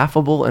I got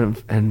affable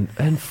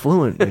and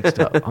fluent mixed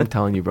up. I'm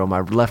telling you, bro,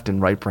 my left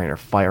and right brain are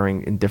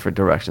firing in different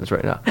directions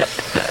right now.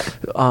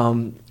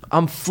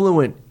 I'm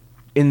fluent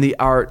in the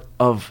art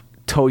of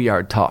tow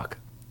yard talk.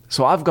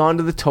 So I've gone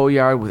to the tow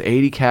yard with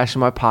 80 cash in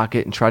my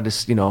pocket and tried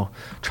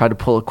to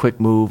pull a quick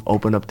move,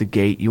 open up the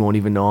gate. You won't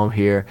even know I'm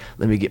here.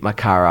 Let me get my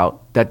car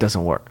out. That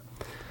doesn't work.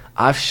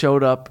 I've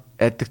showed up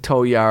at the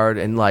tow yard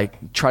and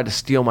tried to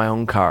steal my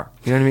own car.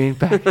 You know what I mean?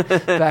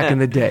 Back in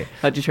the day.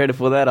 How'd you try to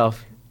pull that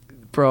off?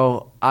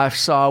 Bro, I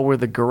saw where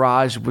the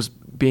garage was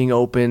being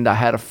opened. I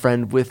had a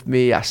friend with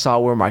me. I saw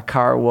where my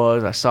car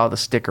was. I saw the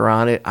sticker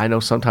on it. I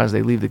know sometimes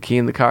they leave the key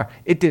in the car.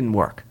 It didn't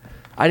work.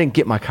 I didn't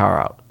get my car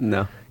out.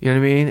 No. You know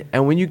what I mean?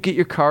 And when you get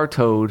your car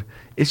towed,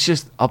 it's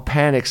just a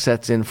panic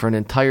sets in for an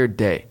entire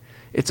day.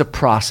 It's a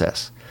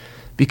process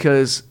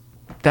because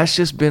that's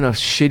just been a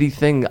shitty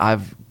thing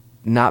I've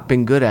not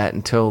been good at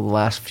until the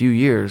last few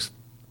years.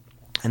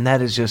 And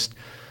that is just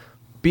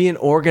being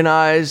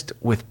organized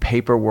with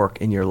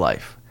paperwork in your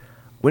life.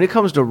 When it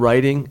comes to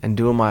writing and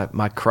doing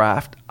my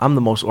craft, I'm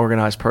the most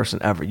organized person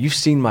ever. You've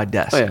seen my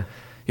desk. Oh, yeah.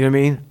 You know what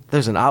I mean?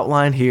 There's an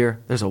outline here.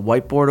 There's a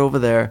whiteboard over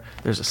there.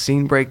 There's a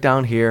scene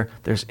breakdown here.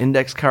 There's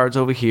index cards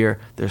over here.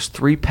 There's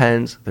 3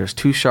 pens. There's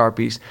 2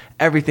 Sharpies.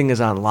 Everything is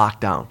on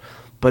lockdown.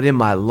 But in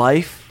my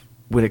life,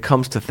 when it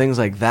comes to things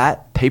like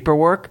that,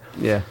 paperwork,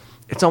 yeah,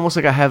 it's almost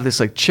like I have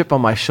this chip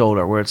on my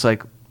shoulder where it's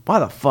like, why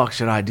the fuck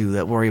should I do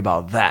that? Worry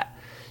about that.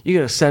 You're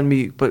gonna send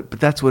me, but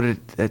that's what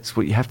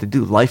you have to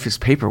do. Life is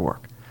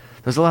paperwork.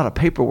 There's a lot of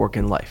paperwork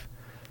in life.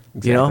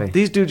 Exactly.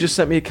 These dudes just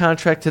sent me a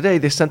contract today.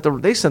 They sent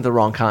the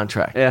wrong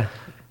contract. Yeah.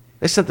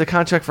 They sent the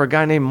contract for a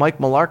guy named Mike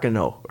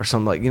Malarkino or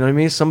something you know what I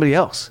mean? Somebody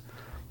else.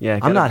 Yeah.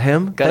 I'm not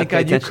him. Gotta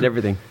pay attention to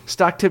everything.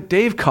 Stock tip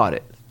Dave caught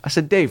it. I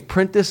said, Dave,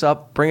 print this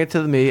up, bring it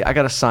to me. I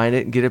got to sign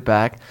it and get it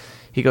back.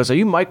 He goes, are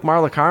you Mike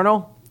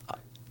Malarkino?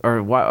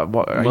 Or what,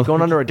 are you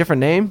going under a different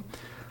name?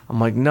 I'm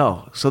like,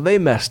 no. So they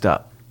messed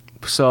up.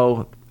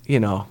 So,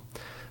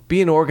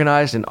 being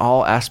organized in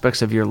all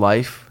aspects of your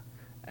life.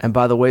 And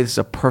by the way, this is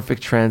a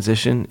perfect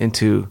transition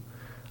into,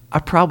 I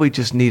probably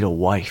just need a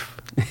wife.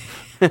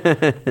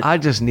 I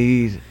just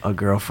need a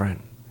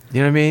girlfriend. You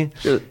know what I mean?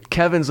 Sure.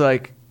 Kevin's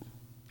like,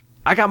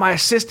 I got my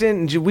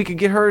assistant, and we could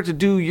get her to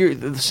do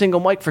the single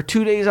mic for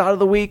 2 days out of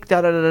the week,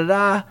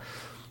 da-da-da-da-da.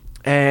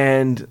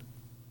 And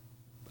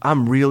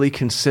I'm really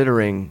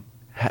considering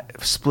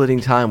splitting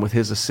time with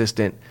his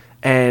assistant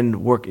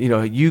and work.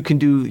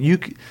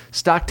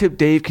 Stock tip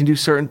Dave can do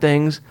certain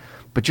things,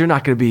 but you're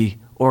not going to be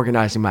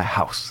organizing my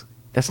house.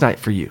 That's not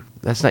for you.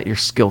 That's not your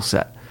skill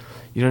set.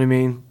 You know what I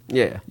mean?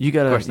 Yeah. You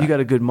got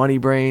a good money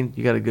brain.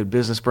 You got a good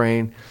business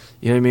brain.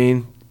 You know what I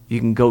mean? You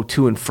can go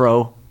to and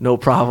fro, no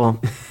problem.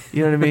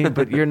 You know what I mean?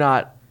 But you're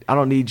not. I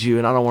don't need you,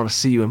 and I don't want to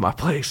see you in my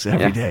place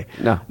every day.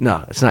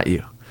 No, it's not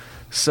you.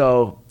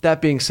 So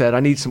that being said, I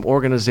need some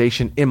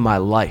organization in my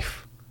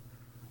life.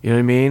 You know what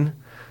I mean?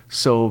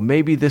 So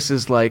maybe this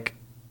is like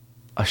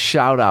a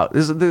shout out.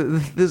 This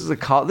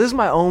is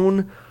my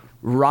own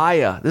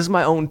Raya. This is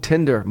my own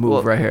Tinder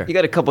move right here. You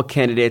got a couple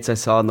candidates I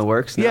saw in the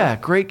works now. Yeah,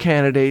 great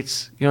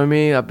candidates. You know what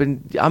I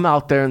mean? I'm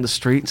out there in the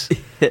streets. You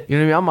know what I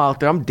mean? I'm out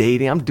there. I'm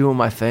dating. I'm doing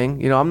my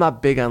thing. I'm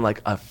not big on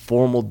a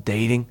formal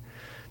dating.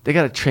 They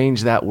got to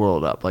change that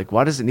world up.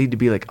 Why does it need to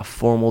be a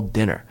formal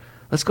dinner?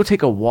 Let's go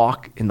take a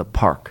walk in the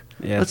park.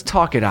 Yeah. Let's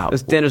talk it out.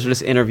 Those dinners are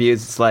just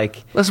interviews. It's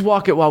let's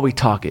walk it while we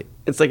talk it.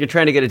 It's like you're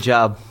trying to get a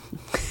job.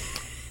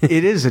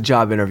 It is a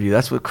job interview.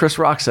 That's what Chris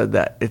Rock said.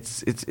 That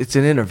it's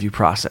an interview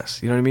process.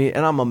 You know what I mean?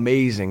 And I'm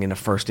amazing in the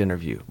first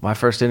interview. My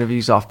first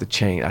interview's off the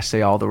chain. I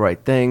say all the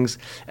right things.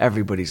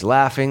 Everybody's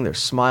laughing. There's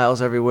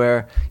smiles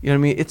everywhere. You know what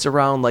I mean? It's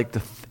around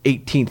the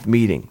 18th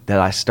meeting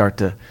that I start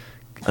to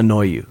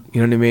annoy you.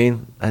 You know what I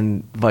mean?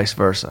 And vice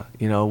versa.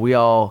 We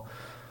all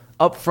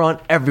up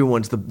front.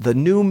 Everyone's the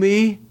new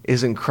me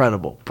is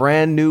incredible.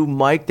 Brand new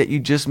Mike that you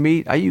just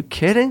meet. Are you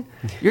kidding?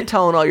 You're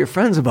telling all your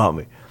friends about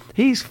me.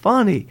 He's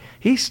funny.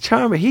 He's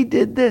charming. He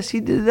did this. He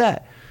did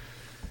that.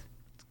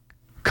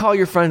 Call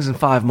your friends in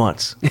 5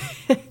 months.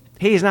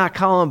 He's not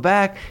calling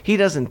back. He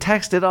doesn't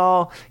text at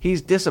all.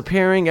 He's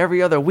disappearing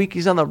every other week.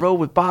 He's on the road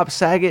with Bob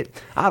Saget.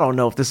 I don't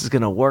know if this is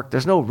going to work.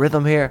 There's no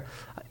rhythm here.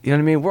 You know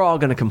what I mean? We're all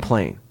going to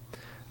complain.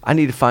 I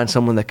need to find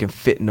someone that can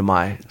fit into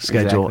my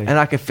schedule, Exactly. and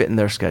I can fit in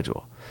their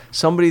schedule.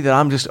 Somebody that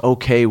I'm just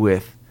okay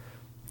with,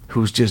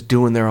 who's just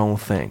doing their own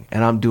thing,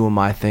 and I'm doing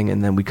my thing,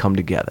 and then we come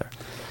together.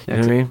 You know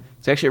what I mean?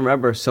 So actually,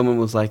 remember someone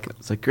was like,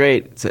 "It's like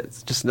great.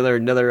 It's just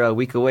another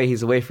week away.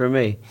 He's away from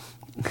me."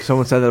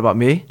 Someone said that about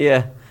me?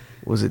 Yeah,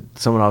 Was it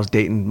someone I was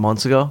dating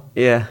months ago?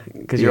 yeah,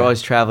 because you're Yeah.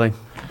 always traveling.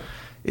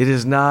 It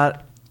is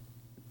not.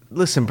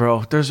 Listen,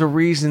 bro, there's a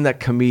reason that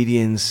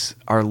comedians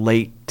are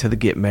late to the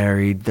get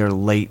married. They're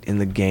late in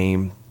the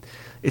game.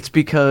 It's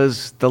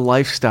because the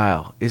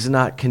lifestyle is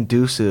not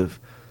conducive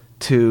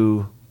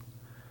to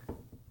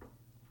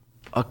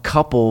a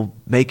couple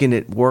making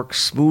it work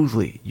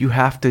smoothly. You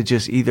have to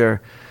just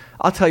either.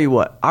 I'll tell you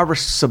what,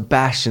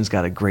 Sebastian's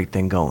got a great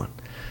thing going.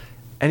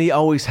 And he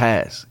always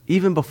has.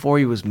 Even before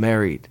he was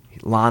married,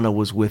 Lana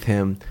was with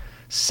him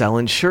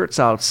selling shirts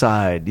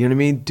outside. You know what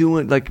I mean?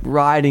 Doing, like,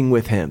 riding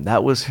with him.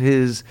 That was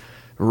his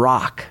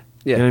rock.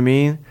 Yeah. You know what I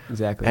mean?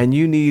 Exactly. And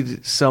you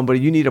need somebody,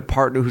 you need a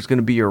partner who's going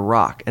to be your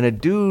rock. And a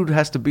dude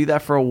has to be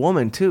that for a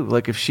woman, too.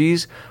 Like, if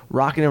she's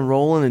rocking and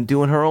rolling and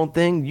doing her own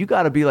thing, you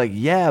got to be like,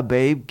 yeah,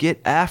 babe, get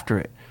after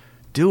it.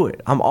 Do it.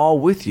 I'm all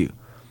with you.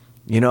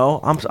 You know?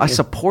 I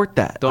support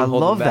that. Don't I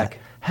hold love them back. that.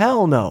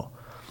 Hell no.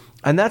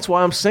 And that's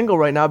why I'm single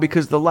right now,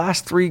 because the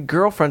last 3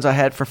 girlfriends I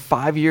had for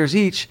 5 years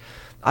each,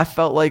 I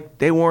felt like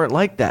they weren't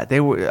like that.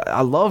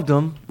 I loved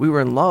them. We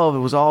were in love. It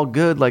was all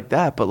good like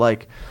that. But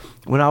like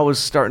when I was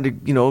starting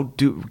to, you know,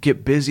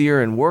 get busier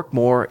and work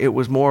more, it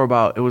was more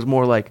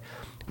like,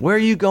 where are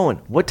you going?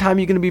 What time are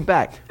you going to be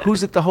back?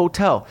 Who's at the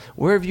hotel?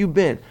 Where have you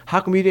been? How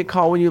come you didn't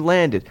call when you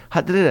landed?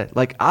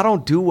 Like, I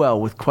don't do well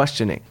with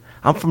questioning.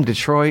 I'm from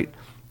Detroit.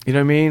 You know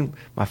what I mean?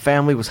 My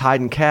family was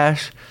hiding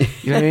cash.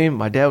 You know what I mean?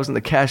 My dad was in the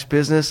cash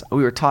business.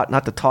 We were taught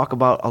not to talk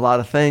about a lot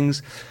of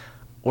things.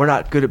 We're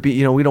not good at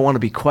we don't want to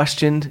be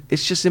questioned.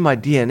 It's just in my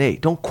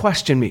DNA. Don't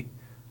question me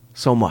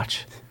so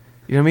much.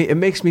 You know what I mean? It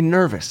makes me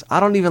nervous.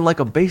 I don't even like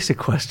a basic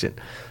question.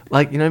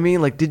 Like, you know what I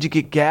mean? Like, did you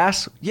get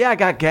gas? Yeah, I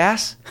got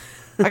gas.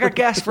 I got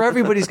gas for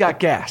everybody's got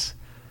gas.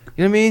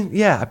 You know what I mean?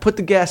 Yeah, I put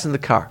the gas in the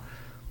car.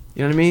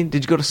 You know what I mean?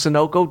 Did you go to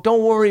Sunoco?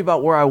 Don't worry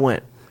about where I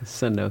went.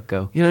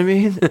 Sunoco. You know what I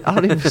mean? I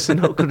don't even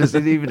Sunoco. Does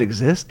it even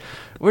exist?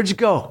 Where'd you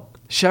go?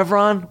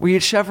 Chevron? Were you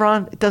at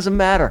Chevron? It doesn't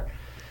matter.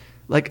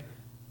 Like,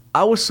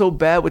 I was so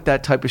bad with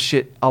that type of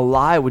shit, a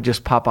lie would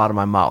just pop out of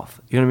my mouth.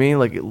 You know what I mean?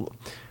 Like,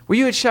 were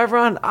you at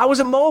Chevron? I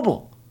was at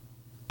Mobil,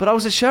 but I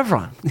was at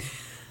Chevron.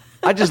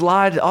 I just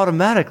lied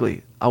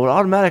automatically. I would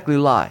automatically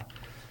lie,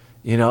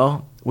 you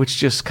know, which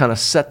just kind of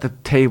set the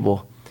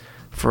table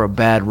for a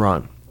bad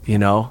run, you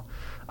know?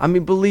 I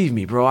mean, believe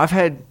me, bro, I've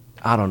had...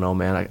 I don't know,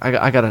 man.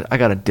 I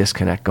got a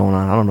disconnect going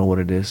on. I don't know what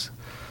it is.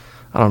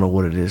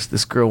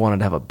 This girl wanted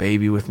to have a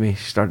baby with me.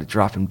 She started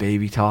dropping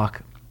baby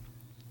talk.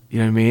 You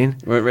know what I mean?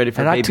 Weren't ready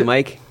for baby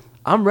Mike?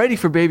 I'm ready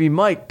for baby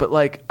Mike, but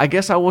like, I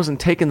guess I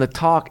wasn't taking the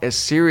talk as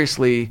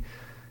seriously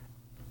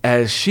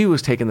as she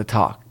was taking the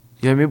talk.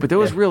 You know what I mean? But there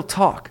was real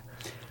talk.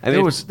 I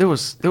mean, there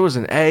was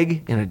an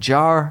egg in a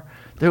jar.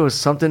 There was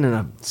something in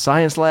a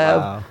science lab.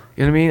 Wow.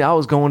 You know what I mean? I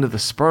was going to the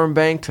sperm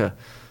bank to...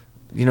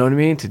 You know what I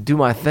mean? To do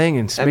my thing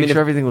and make sure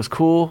everything was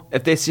cool.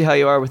 If they see how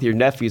you are with your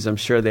nephews, I'm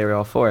sure they were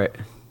all for it.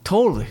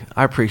 Totally.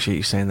 I appreciate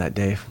you saying that,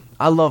 Dave.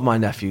 I love my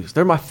nephews.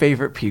 They're my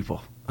favorite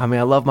people. I mean,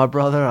 I love my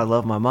brother. I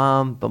love my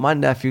mom. But my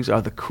nephews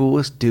are the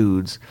coolest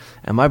dudes.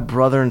 And my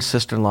brother and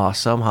sister-in-law,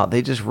 somehow,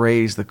 they just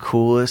raised the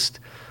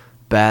coolest,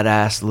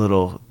 badass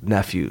little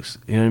nephews.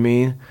 You know what I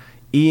mean?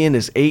 Ian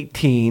is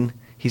 18.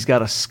 He's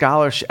got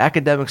a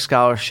academic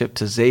scholarship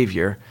to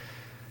Xavier.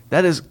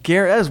 That is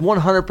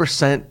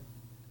 100%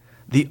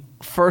 the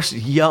first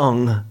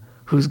young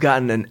who's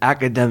gotten an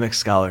academic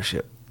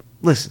scholarship.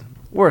 Listen,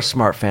 we're a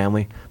smart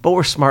family, but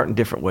we're smart in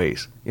different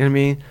ways. You know what I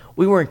mean?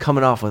 We weren't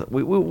coming off with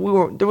we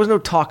were. There was no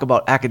talk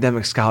about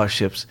academic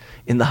scholarships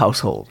in the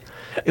household.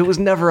 It was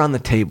never on the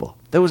table.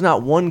 There was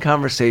not one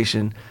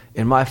conversation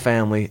in my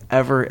family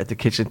ever at the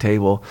kitchen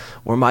table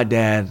where my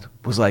dad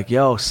was like,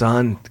 "Yo,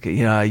 son,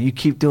 you know, you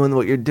keep doing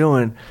what you're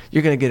doing,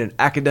 you're gonna get an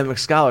academic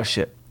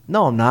scholarship."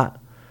 No, I'm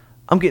not.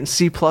 I'm getting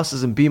C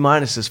pluses and B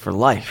minuses for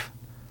life.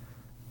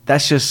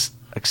 That's just,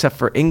 except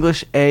for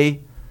English A,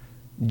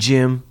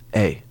 gym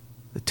A.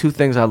 The 2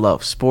 things I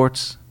love,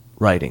 sports,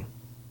 writing.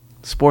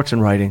 Sports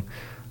and writing,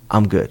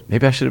 I'm good.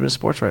 Maybe I should have been a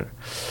sports writer.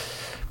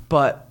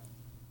 But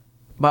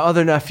my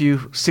other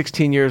nephew,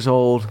 16 years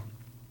old,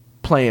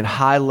 playing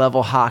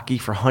high-level hockey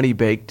for Honey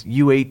Baked,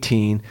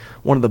 U18,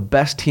 one of the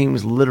best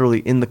teams literally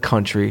in the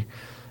country,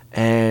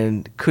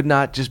 and could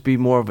not just be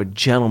more of a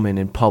gentleman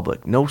in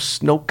public. No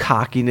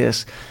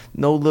cockiness,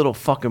 no little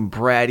fucking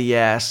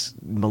bratty-ass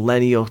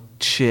millennial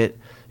shit.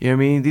 You know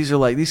what I mean?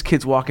 These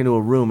kids walk into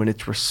a room and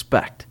it's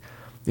respect.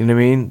 You know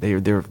what I mean?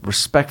 They're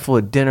respectful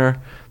at dinner.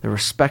 They're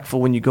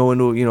respectful when you go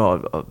into, you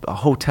know, a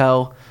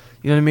hotel.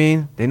 You know what I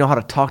mean? They know how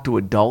to talk to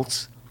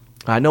adults.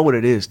 I know what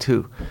it is,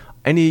 too.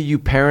 Any of you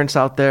parents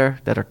out there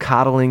that are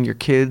coddling your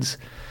kids,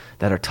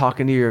 that are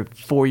talking to your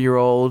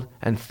 4-year-old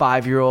and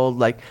 5-year-old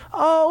like,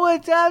 oh,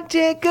 what's up,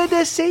 Chick? Good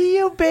to see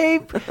you,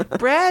 babe.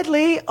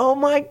 Bradley, oh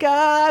my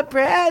God,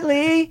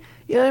 Bradley.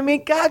 You know what I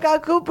mean? Gaga,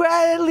 go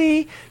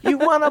Bradley. You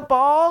want a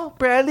ball?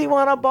 Bradley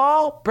want a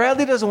ball?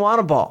 Bradley doesn't want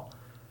a ball.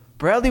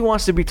 Bradley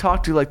wants to be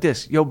talked to like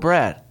this. Yo,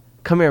 Brad,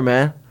 come here,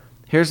 man.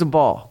 Here's the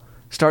ball.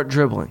 Start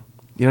dribbling.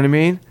 You know what I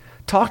mean?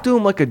 Talk to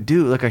him like a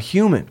dude, like a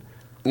human.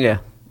 Yeah.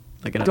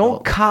 Like an Don't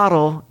adult.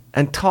 coddle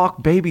and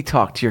talk baby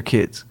talk to your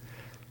kids.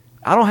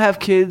 I don't have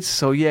kids,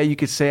 so yeah, you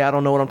could say I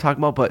don't know what I'm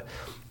talking about, but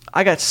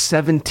I got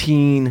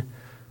 17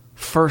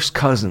 first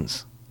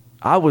cousins.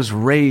 I was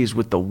raised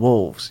with the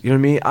wolves. You know what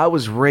I mean? I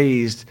was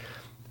raised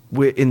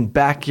in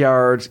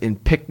backyards, in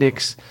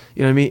picnics,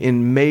 you know what I mean?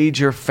 In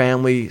major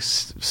family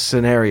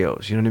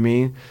scenarios, you know what I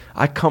mean?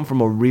 I come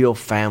from a real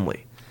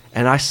family.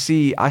 And I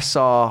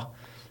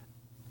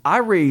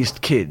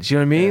raised kids, you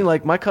know what I mean? Yeah.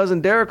 Like my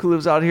cousin Derek, who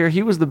lives out here,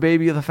 he was the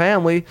baby of the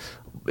family.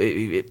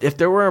 If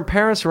there weren't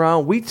parents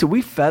around, we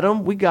fed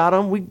him, we got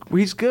him,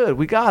 he's good,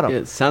 we got him. Yeah,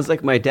 it sounds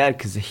like my dad,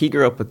 because he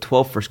grew up with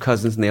 12 first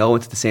cousins, and they all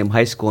went to the same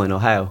high school in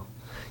Ohio.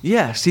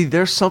 Yeah, see,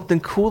 there's something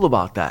cool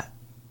about that.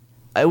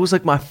 It was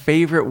like my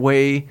favorite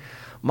way.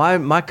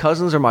 My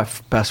cousins are my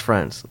best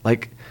friends.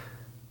 Like,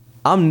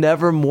 I'm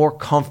never more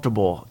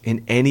comfortable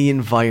in any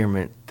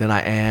environment than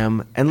I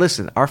am. And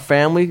listen, our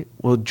family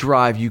will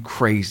drive you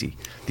crazy.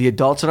 The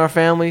adults in our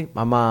family,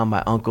 my mom,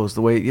 my uncles,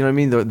 the way, you know what I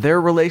mean? Their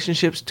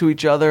relationships to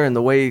each other and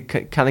the way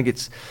it kind of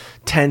gets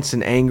tense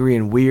and angry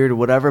and weird or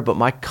whatever. But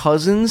my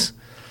cousins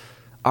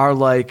are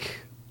like,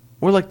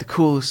 we're like the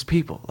coolest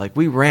people. Like,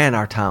 we ran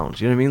our towns.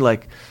 You know what I mean?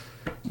 Like,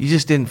 you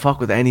just didn't fuck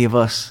with any of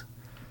us.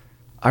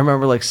 I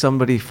remember, like,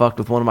 somebody fucked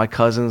with one of my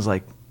cousins,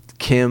 like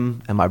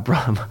Kim, and my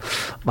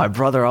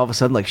brother all of a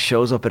sudden, like,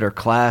 shows up at her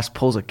class,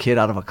 pulls a kid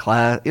out of a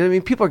class. You know what I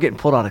mean? People are getting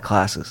pulled out of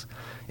classes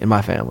in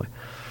my family,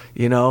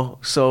 you know?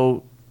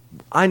 So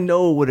I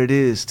know what it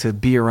is to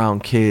be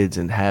around kids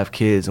and have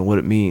kids and what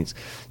it means,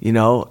 you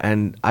know?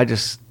 And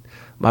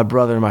my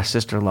brother and my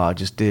sister-in-law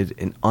just did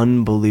an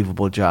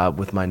unbelievable job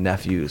with my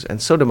nephews.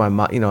 And so did my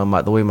mom, you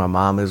know, the way my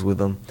mom is with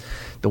them,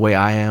 the way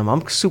I am.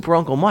 I'm Super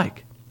Uncle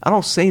Mike. I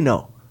don't say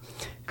no.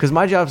 Because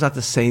my job's not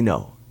to say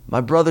no. My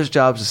brother's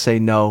job is to say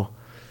no.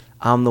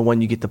 I'm the one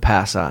you get to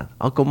pass on.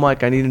 Uncle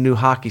Mike, I need a new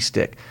hockey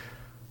stick.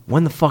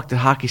 When the fuck did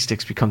hockey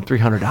sticks become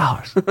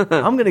 $300?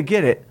 I'm going to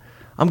get it.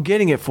 I'm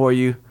getting it for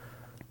you.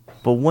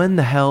 But when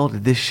the hell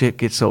did this shit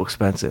get so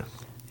expensive?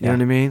 You know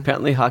what I mean?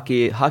 Apparently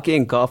hockey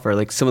and golf are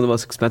like some of the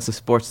most expensive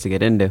sports to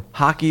get into.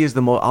 Hockey is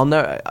the most...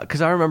 Because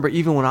I remember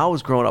even when I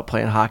was growing up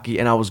playing hockey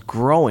and I was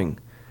growing,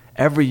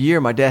 every year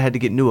my dad had to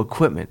get new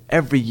equipment.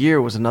 Every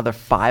year was another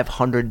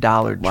 $500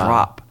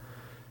 drop.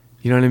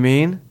 You know what I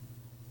mean?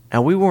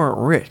 And we weren't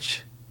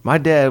rich. My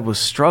dad was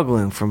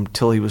struggling from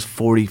till he was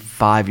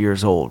 45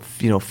 years old.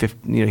 You know,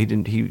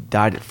 he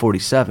died at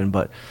 47,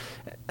 but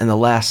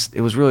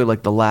it was really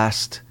like the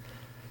last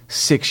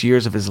 6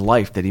 years of his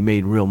life that he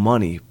made real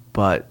money.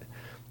 But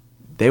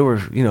they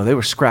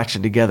were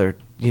scratching together,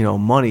 you know,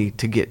 money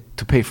to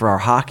pay for our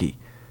hockey.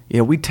 You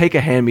know, we'd take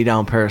a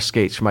hand-me-down pair of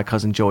skates for my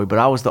cousin Joey, but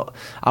I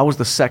was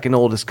the second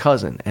oldest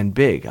cousin and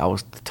big. I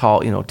was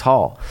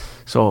tall.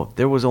 So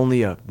there was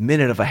only a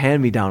minute of a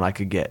hand-me-down I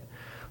could get.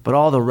 But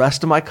all the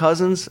rest of my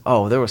cousins,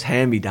 there was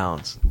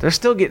hand-me-downs. They're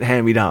still getting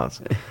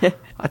hand-me-downs.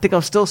 I think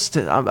I'm still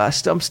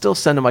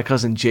sending my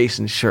cousin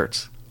Jason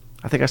shirts.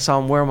 I think I saw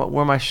him wear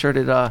my shirt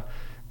at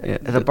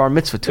a bar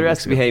mitzvah 2 There has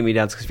weeks to be ago.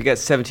 hand-me-downs, because if you got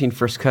 17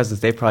 first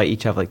cousins, they probably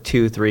each have like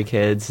 2-3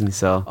 kids, and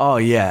so... Oh,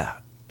 yeah.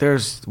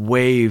 There's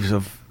waves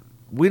of...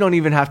 We don't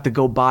even have to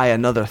go buy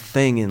another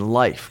thing in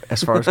life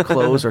as far as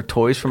clothes or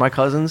toys for my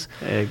cousins.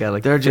 Yeah, you got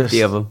like They're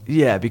 50 of them.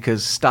 Yeah,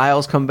 because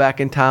Styles come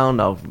back in town.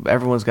 Now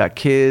everyone's got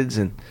kids,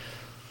 and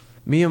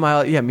me and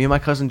my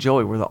cousin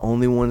Joey were the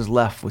only ones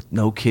left with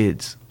no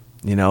kids.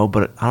 You know,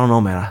 but I don't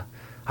know, man.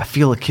 I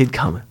feel a kid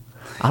coming.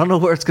 I don't know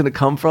where it's gonna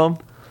come from.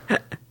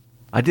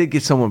 I did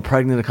get someone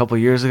pregnant a couple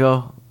of years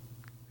ago.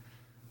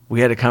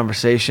 We had a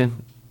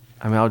conversation.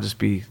 I mean,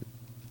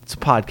 it's a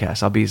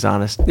podcast. I'll be as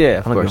honest. Yeah,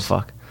 of I don't course. give a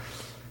fuck.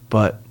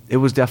 But it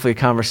was definitely a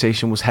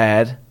conversation was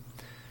had.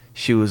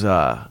 She was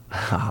on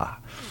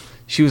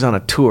a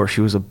tour. She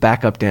was a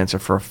backup dancer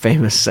for a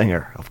famous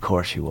singer. Of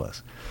course she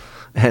was.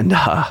 And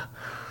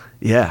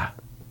yeah,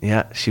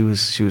 she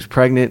was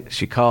pregnant.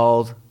 She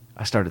called.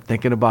 I started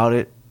thinking about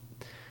it.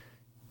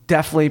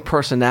 Definitely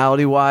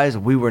personality-wise,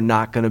 we were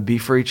not going to be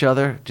for each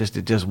other.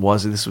 It just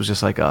wasn't. This was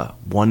just like a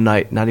one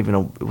night,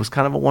 it was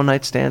kind of a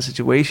one-night stand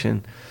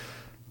situation.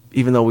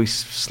 Even though we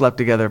slept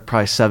together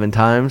probably 7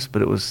 times,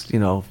 but it was, you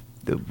know,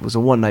 it was a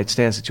one-night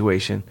stand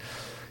situation.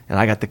 And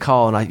I got the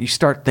call, and you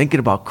start thinking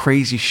about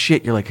crazy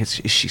shit. You're like, is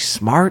she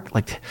smart?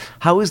 Like,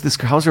 how is this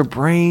girl? How's her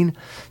brain?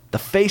 The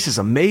face is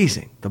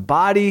amazing. The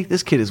body,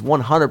 this kid is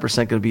 100%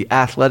 going to be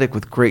athletic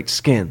with great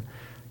skin.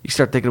 You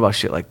start thinking about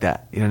shit like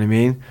that. You know what I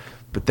mean?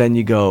 But then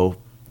you go,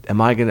 I'm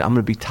going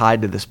to be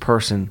tied to this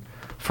person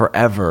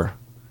forever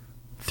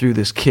through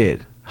this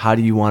kid. How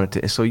do you want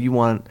it to? So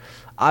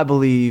I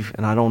believe,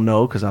 and I don't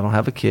know because I don't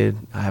have a kid.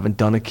 I haven't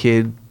done a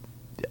kid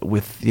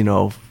with, you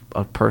know,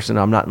 a person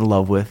I'm not in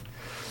love with.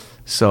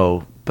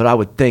 So, but I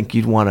would think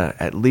you'd want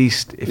to at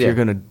least, if you're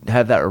going to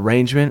have that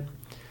arrangement,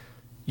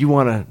 you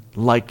want to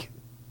like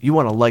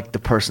the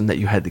person that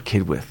you had the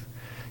kid with.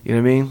 You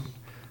know what I mean?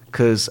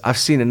 Because I've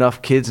seen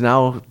enough kids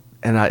now,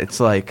 and it's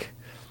like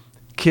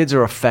kids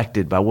are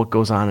affected by what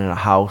goes on in a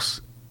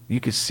house. You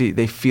could see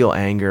they feel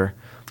anger,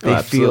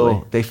 they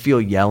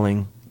feel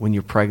yelling when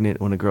you're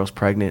pregnant. When a girl's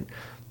pregnant,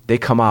 they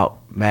come out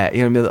mad.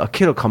 You know what I mean? A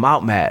kid will come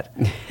out mad,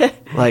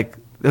 like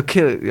a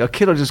kid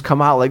will just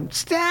come out like,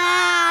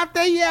 stop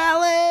the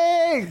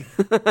yelling.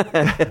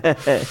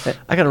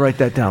 I gotta write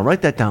that down.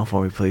 Write that down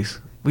for me, please.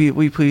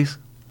 Will you please?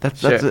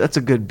 That's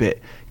a good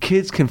bit.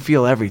 Kids can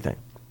feel everything,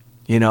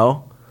 you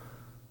know.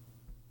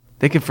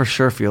 They can for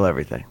sure feel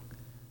everything.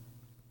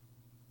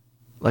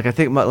 Like I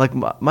think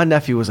my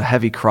nephew was a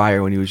heavy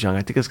crier when he was young.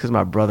 I think it's because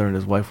my brother and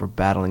his wife were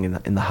battling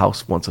in the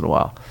house once in a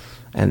while,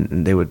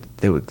 and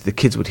the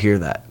kids would hear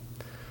that.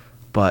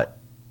 But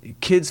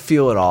kids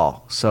feel it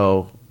all.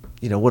 So,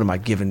 you know, what am I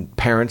giving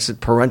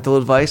parental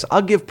advice?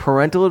 I'll give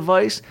parental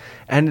advice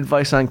and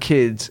advice on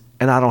kids,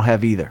 and I don't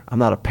have either. I'm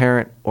not a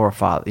parent or a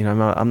father. You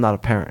know, I'm not a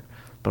parent,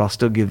 but I'll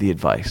still give the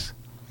advice.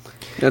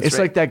 It's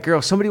like that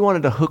girl. Somebody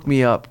wanted to hook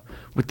me up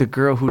with the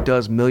girl who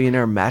does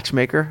Millionaire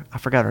Matchmaker. I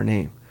forgot her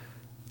name.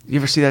 You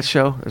ever see that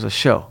show? There's a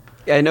show.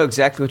 Yeah, I know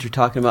exactly what you're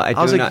talking about.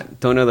 I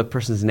don't know the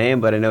person's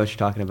name, but I know what you're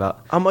talking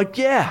about. I'm like,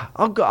 yeah,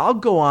 I'll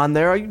go on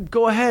there.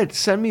 Go ahead,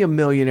 send me a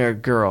millionaire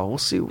girl. We'll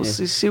see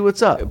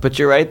what's up. But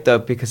you're right though,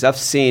 because I've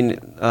seen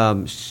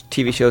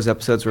TV shows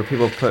episodes where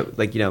people put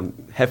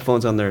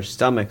headphones on their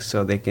stomachs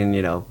so they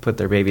can put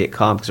their baby at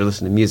calm because they're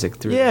listening to music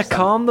through. Yeah,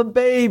 calm the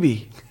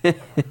baby.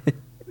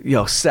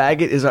 Yo,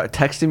 Saget is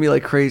texting me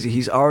like crazy.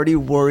 He's already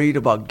worried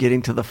about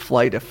getting to the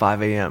flight at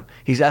 5 a.m.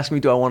 He's asking me,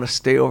 do I want to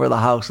stay over the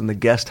house in the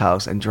guest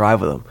house and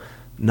drive with him?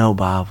 No,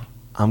 Bob.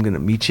 I'm going to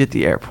meet you at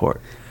the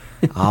airport.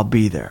 I'll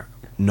be there.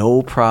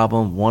 No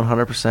problem.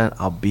 100%.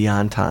 I'll be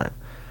on time.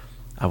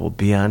 I will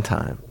be on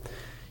time.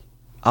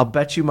 I'll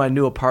bet you my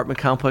new apartment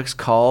complex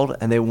called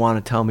and they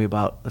want to tell me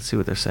about, let's see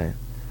what they're saying.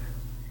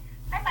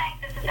 Hi, Mike.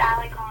 This is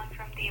Allie calling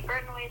from the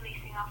Burton Way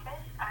leasing office.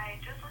 I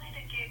just wanted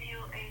to give you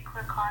a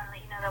quick call and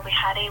let you know that we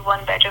had a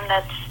one-bedroom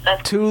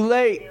that's too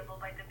late. Available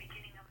by the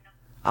beginning of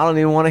November. I don't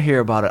even want to hear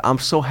about it. I'm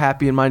so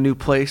happy in my new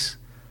place.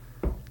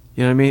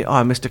 You know what I mean? Oh,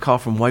 I missed a call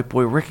from White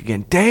Boy Rick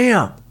again.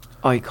 Damn.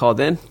 Oh, he called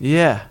in?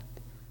 Yeah.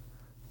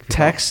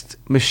 Text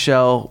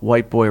Michelle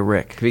White Boy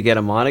Rick. Can we get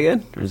him on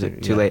again? Or is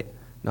it too late?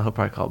 No, he'll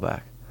probably call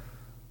back.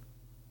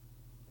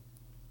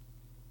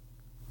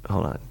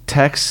 Hold on.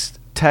 Text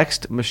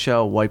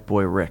Michelle White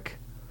Boy Rick.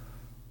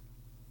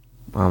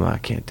 Oh, I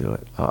can't do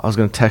it. I was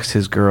going to text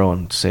his girl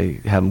and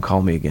have him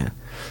call me again.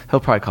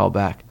 He'll probably call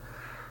back.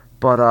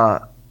 But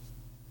I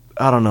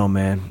don't know,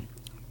 man.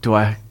 Do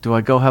I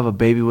go have a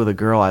baby with a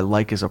girl I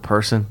like as a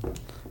person?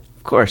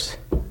 Of course.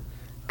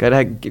 No.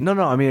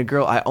 I mean a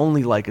girl I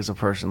only like as a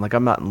person. Like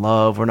I'm not in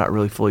love. We're not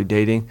really fully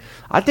dating.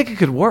 I think it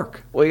could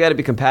work. Well, you got to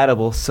be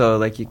compatible. So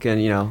like you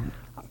can,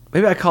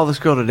 Maybe I call this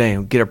girl today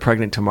and get her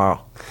pregnant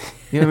tomorrow.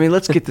 You know what I mean?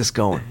 Let's get this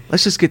going.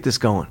 Let's just get this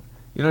going.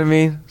 You know what I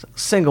mean?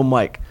 Single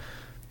Mike,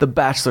 the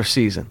Bachelor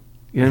season.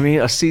 You know what I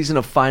mean? A season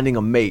of finding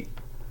a mate.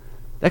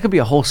 That could be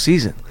a whole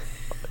season.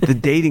 The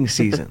dating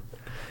season.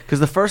 Because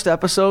the first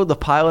episode, the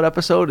pilot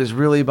episode, is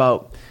really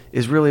about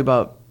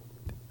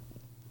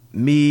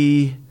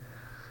me.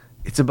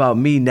 It's about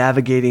me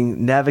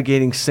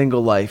navigating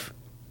single life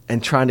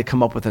and trying to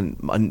come up with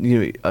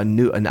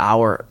an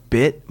hour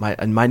bit,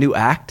 my new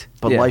act.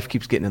 But life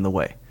keeps getting in the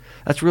way.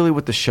 That's really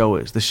what the show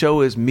is. The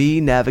show is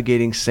me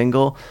navigating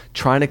single,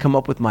 trying to come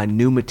up with my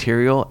new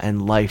material,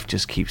 and life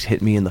just keeps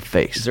hitting me in the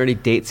face. Is there any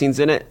date scenes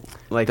in it?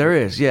 Like there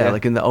is, yeah.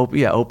 Like in the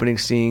opening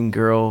scene,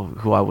 girl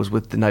who I was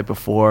with the night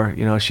before,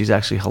 she's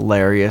actually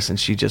hilarious and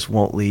she just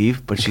won't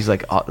leave, but she's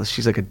like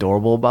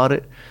adorable about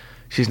it.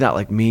 She's not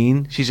like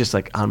mean. She's just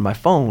like on my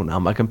phone,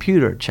 on my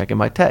computer, checking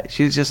my text.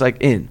 She's just like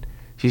in.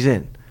 She's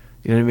in.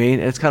 You know what I mean?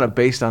 And it's kind of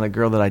based on a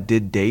girl that I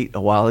did date a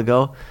while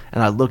ago,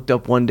 and I looked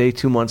up one day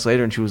 2 months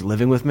later and she was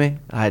living with me.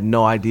 I had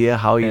no idea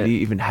how it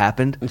even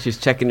happened. And she's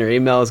checking your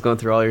emails, going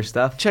through all your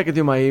stuff? Checking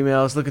through my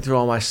emails, looking through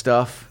all my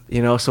stuff,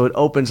 so it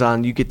opens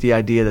on, you get the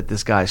idea that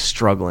this guy's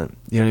struggling.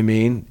 You know what I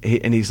mean?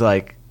 And he's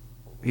like,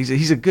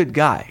 he's a good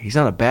guy. He's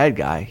not a bad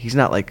guy. He's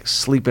not like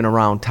sleeping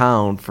around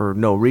town for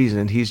no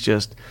reason. He's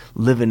just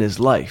living his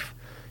life,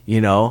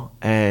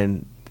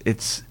 and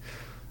it's...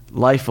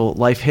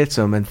 Life hits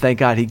him, and thank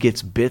God he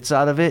gets bits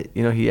out of it.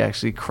 He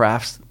actually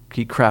crafts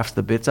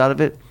the bits out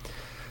of it.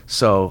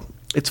 So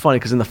it's funny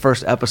because in the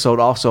first episode,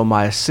 also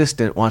my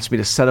assistant wants me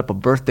to set up a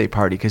birthday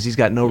party because he's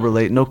got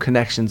no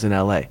connections in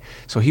LA.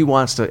 So he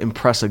wants to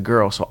impress a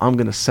girl. So I'm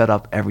going to set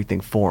up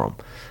everything for him,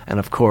 and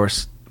of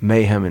course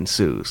mayhem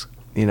ensues.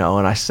 And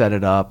I set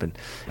it up, and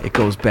it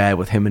goes bad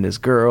with him and his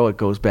girl. It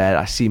goes bad.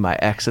 I see my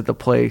ex at the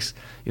place.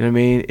 You know what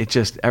I mean? It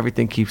just,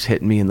 everything keeps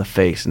hitting me in the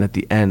face. And at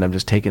the end, I'm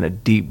just taking a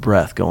deep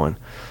breath going,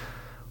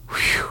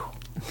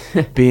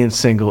 whew. Being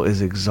single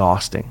is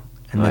exhausting.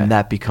 And then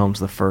that becomes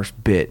the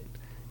first bit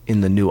in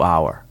the new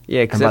hour.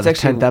 Yeah, because by the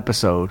 10th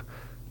episode,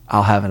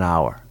 I'll have an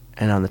hour.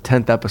 and on the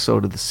 10th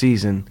episode of the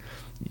season,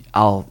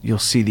 you'll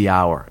see the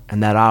hour,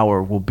 and that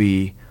hour will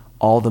be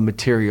all the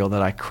material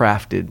that I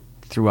crafted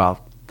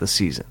throughout the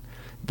season.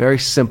 Very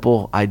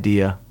simple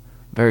idea,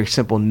 very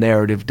simple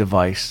narrative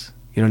device.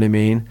 You know what I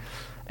mean?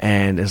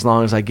 And as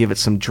long as I give it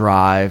some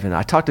drive, and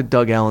I talked to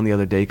Doug Allen the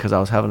other day because I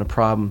was having a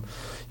problem.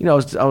 You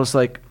know, I was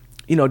like,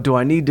 you know, do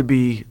I need to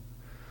be?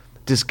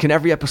 Can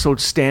every episode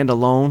stand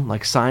alone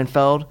like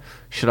Seinfeld?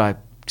 Should I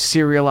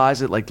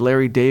serialize it like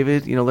Larry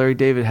David? You know, Larry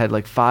David had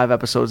like 5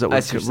 episodes that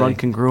would run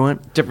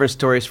congruent. Different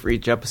stories for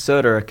each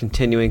episode, or a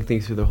continuing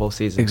thing through the whole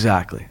season.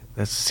 Exactly.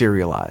 That's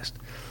serialized.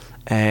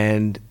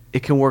 And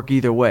it can work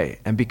either way.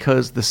 And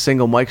because the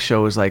Single Mike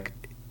show is like,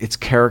 it's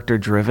character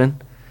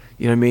driven,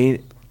 you know what I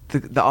mean?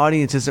 The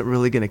audience isn't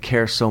really going to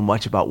care so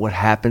much about what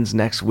happens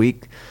next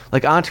week.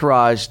 Like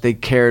Entourage, they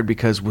cared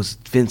because was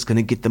Vince going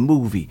to get the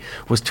movie?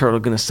 Was Turtle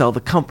going to sell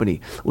the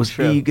company? Was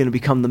E going to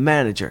become the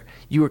manager?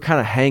 You were kind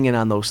of hanging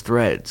on those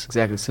threads.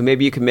 Exactly. So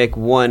maybe you can make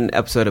one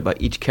episode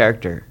about each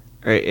character,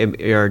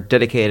 or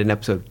dedicate an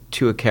episode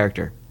to a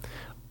character.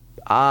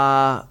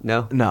 No?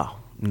 No.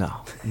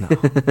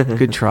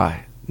 Good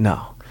try.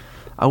 No.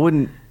 I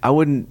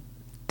wouldn't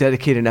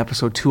dedicate an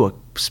episode to a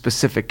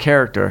specific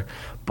character,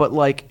 but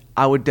like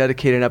I would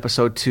dedicate an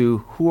episode to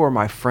who are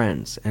my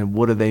friends and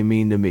what do they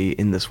mean to me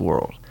in this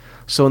world.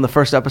 So in the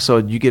first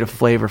episode, you get a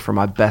flavor for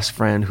my best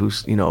friend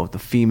who's, you know, the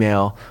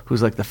female,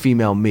 who's like the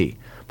female me.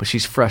 But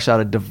she's fresh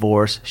out of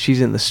divorce.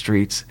 She's in the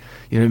streets.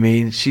 You know what I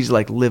mean? She's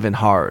like living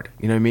hard.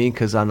 You know what I mean?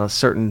 Because on a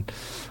certain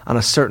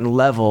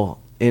level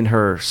in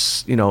her,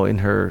 you know, in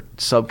her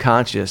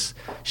subconscious,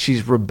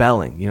 she's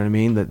rebelling. You know what I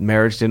mean? That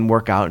marriage didn't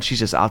work out, and she's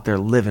just out there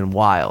living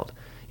wild.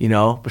 You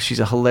know, but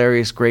she's a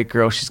hilarious, great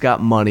girl. She's got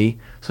money,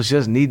 so she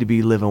doesn't need to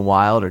be living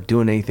wild or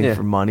doing anything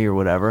for money or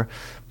whatever.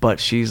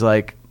 But she's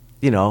like,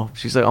 you know,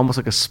 she's like almost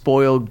like a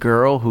spoiled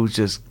girl who's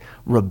just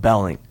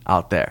rebelling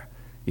out there.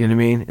 You know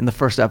what I mean? In the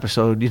first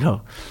episode, you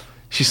know,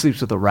 she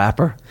sleeps with a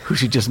rapper who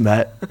she just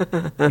met.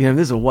 You know,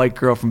 there's a white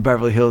girl from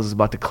Beverly Hills is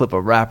about to clip a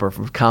rapper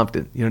from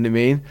Compton. You know what I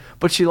mean?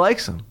 But she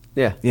likes him.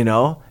 Yeah. You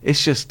know,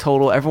 it's just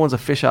total. Everyone's a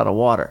fish out of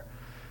water,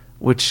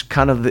 which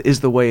kind of is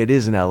the way it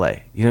is in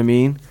L.A. You know what I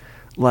mean?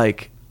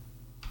 Like,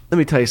 let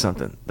me tell you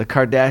something. The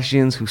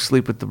Kardashians who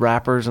sleep with the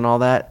rappers and all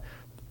that,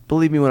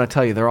 believe me when I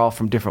tell you, they're all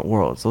from different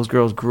worlds. Those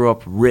girls grew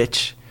up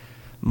rich,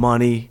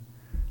 money,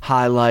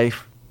 high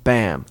life,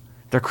 bam.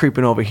 They're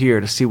creeping over here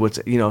to see what's,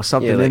 you know,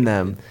 something in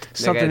them.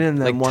 Something in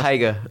them like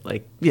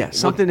Tyga.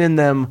 Something in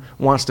them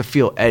wants to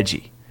feel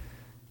edgy.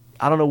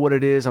 I don't know what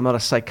it is. I'm not a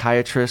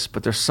psychiatrist,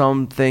 but there's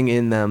something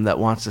in them that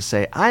wants to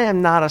say, I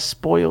am not a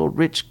spoiled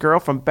rich girl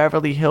from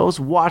Beverly Hills.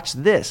 Watch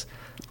this.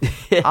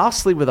 I'll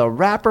sleep with a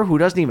rapper who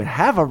doesn't even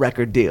have a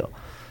record deal.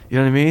 You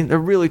know what I mean? They're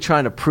really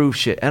trying to prove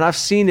shit. And I've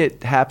seen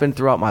it happen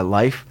throughout my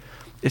life.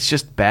 It's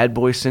just bad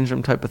boy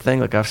syndrome type of thing.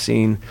 Like I've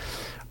seen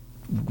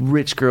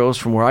rich girls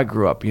from where I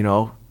grew up, you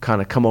know,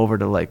 kind of come over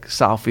to like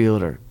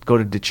Southfield or go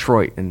to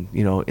Detroit and,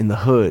 you know, in the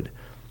hood.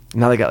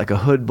 Now they got like a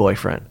hood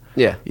boyfriend.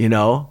 Yeah. You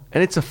know?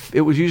 And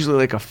it was usually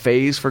like a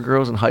phase for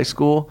girls in high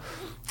school.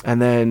 And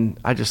then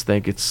I just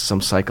think it's some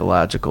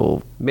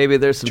psychological Maybe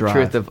there's some drive.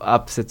 truth of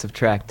opposites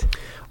attract.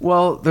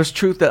 Well, there's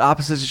truth that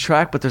opposites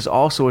attract, but there's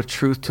also a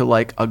truth to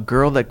like a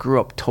girl that grew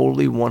up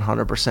totally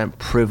 100%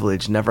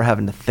 privileged, never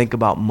having to think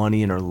about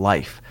money in her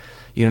life.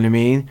 You know what I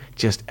mean?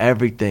 Just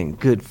everything.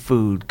 Good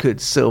food, good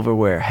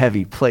silverware,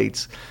 heavy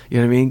plates. You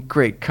know what I mean?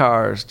 Great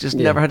cars. Just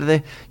never had to, you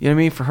know what I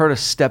mean? For her to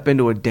step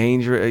into a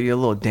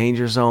little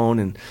danger zone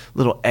and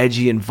little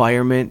edgy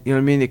environment, you know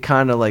what I mean? It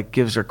kind of like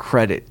gives her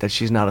credit that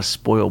she's not a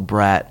spoiled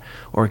brat,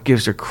 or it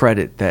gives her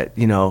credit that,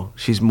 you know,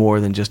 she's more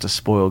than just a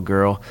spoiled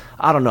girl.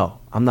 I don't know.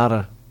 I'm not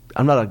a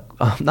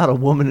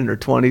woman in her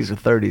 20s or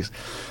 30s,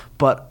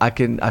 but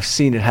I've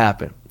seen it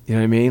happen. You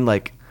know what I mean?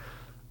 Like,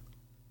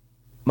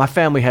 my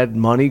family had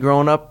money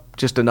growing up,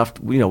 just enough,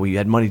 you know, we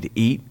had money to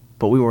eat,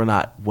 but we were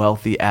not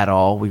wealthy at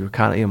all. We were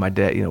kind of, you know, my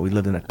dad, you know, we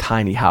lived in a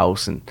tiny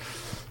house, and,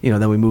 you know,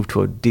 then we moved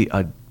to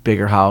a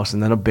bigger house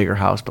and then a bigger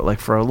house. But like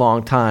for a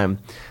long time,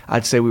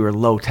 I'd say we were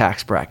low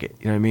tax bracket.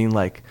 You know what I mean?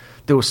 Like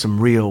there was some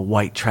real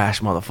white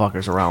trash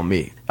motherfuckers around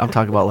me. I'm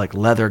talking about like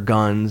leather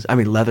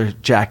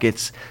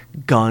jackets,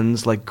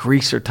 guns, like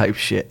greaser type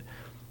shit.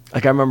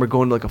 Like I remember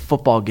going to like a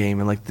football game,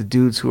 and like the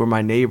dudes who were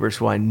my neighbors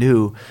who I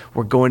knew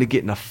were going to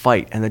get in a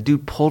fight, and the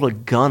dude pulled a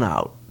gun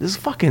out.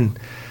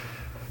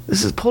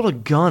 Pulled a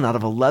gun out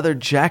of a leather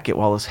jacket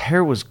while his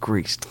hair was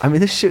greased. I mean,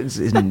 this shit is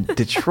in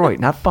Detroit,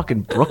 not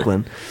fucking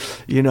Brooklyn,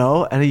 you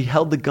know? And he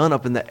held the gun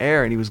up in the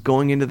air, and he was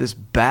going into this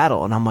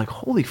battle, and I'm like,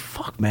 holy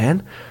fuck,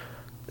 man.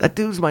 That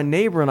dude's my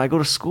neighbor, and I go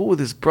to school with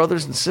his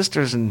brothers and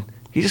sisters, and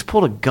he just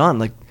pulled a gun.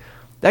 Like,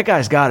 that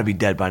guy's got to be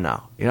dead by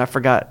now. You know, I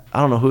forgot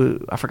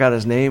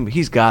his name, but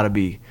he's got to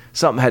be.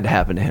 Something had to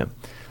happen to him.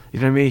 You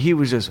know what I mean? He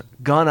was just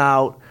gun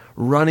out,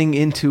 running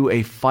into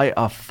a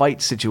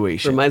fight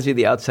situation. Reminds me of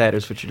The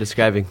Outsiders, what you're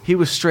describing. He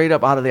was straight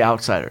up out of The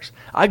Outsiders.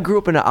 I grew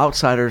up in an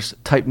Outsiders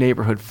type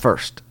neighborhood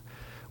first.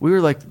 We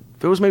were like,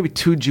 there was maybe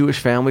 2 Jewish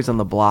families on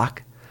the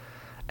block,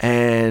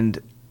 and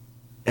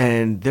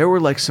And there were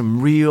like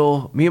some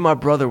real, me and my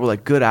brother were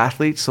like good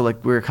athletes. So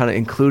like we were kind of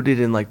included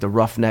in like the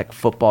roughneck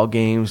football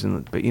games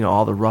and, you know,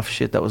 all the rough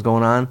shit that was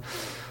going on.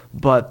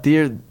 But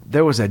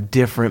there was a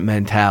different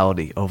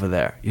mentality over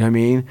there. You know what I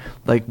mean?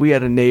 Like we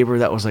had a neighbor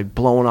that was like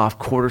blowing off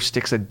quarter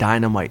sticks of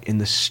dynamite in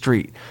the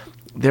street.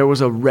 There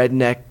was a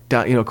redneck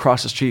down, you know,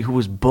 across the street who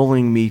was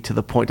bullying me to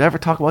the point. Did I ever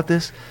talk about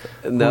this?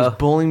 No. Who was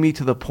bullying me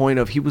to the point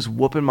of he was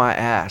whooping my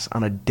ass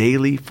on a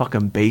daily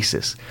fucking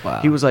basis.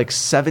 Wow. He was like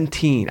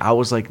 17. I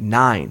was like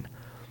 9.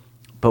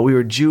 But we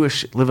were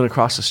Jewish living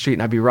across the street,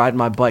 and I'd be riding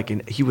my bike,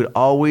 and he would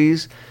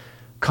always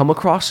come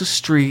across the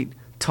street,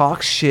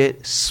 talk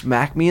shit,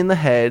 smack me in the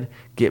head,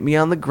 get me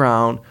on the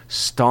ground,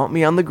 stomp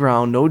me on the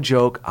ground, no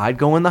joke. I'd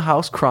go in the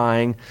house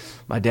crying.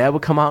 My dad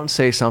would come out and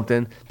say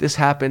something. This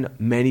happened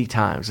many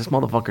times. This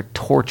motherfucker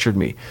tortured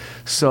me.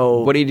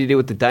 So What did you do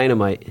with the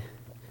dynamite?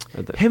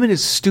 him and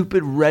his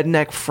stupid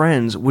redneck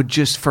friends would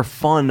just for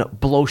fun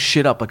blow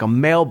shit up like a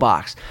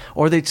mailbox,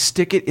 or they'd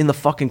stick it in the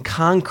fucking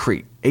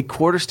concrete, a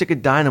quarter stick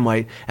of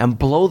dynamite, and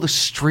blow the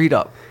street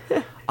up.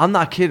 I'm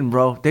not kidding,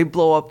 bro. They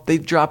blow up, they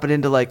drop it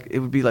into like, it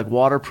would be like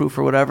waterproof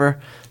or whatever,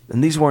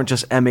 and these weren't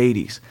just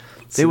M80s.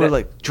 They would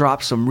like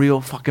drop some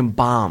real fucking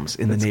bombs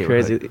in the That's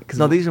neighborhood. crazy, 'cause-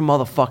 No, these are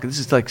motherfuckers. This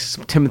is like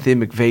some Timothy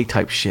McVeigh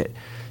type shit,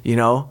 you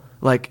know?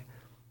 Like,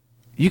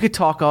 you could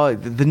talk all,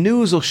 the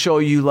news will show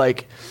you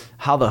like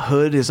how the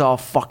hood is all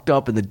fucked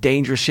up and the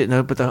dangerous shit in the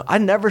hood, but I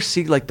never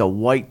see like the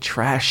white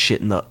trash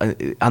shit in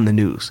the on the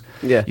news.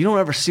 Yeah. You don't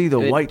ever see the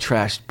white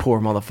trash poor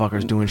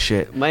motherfuckers doing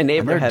shit. My neighbor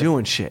and they're had-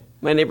 doing shit.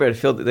 My neighbor had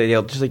filled, you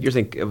know, just like you're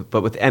saying,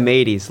 but with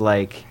M80s,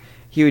 like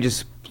he would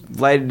just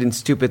light it in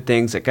stupid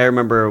things. Like I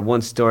remember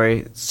one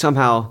story.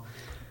 Somehow,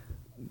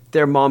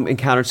 their mom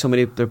encountered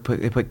somebody. They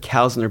put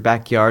cows in their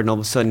backyard, and all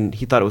of a sudden,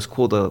 he thought it was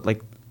cool to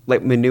like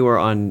manure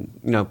on,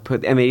 you know,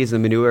 put M80s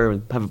in manure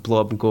and have it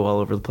blow up and go all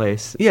over the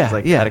place. It Yeah, was,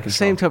 like, yeah, out of control.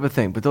 same type of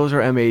thing. But those are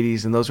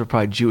M80s, and those are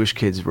probably Jewish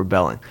kids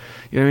rebelling.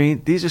 You know what I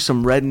mean? These are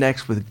some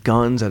rednecks with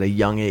guns at a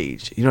young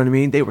age. You know what I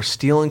mean? They were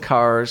stealing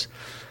cars.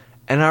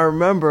 And I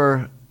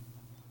remember,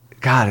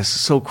 God, it's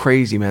so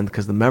crazy, man,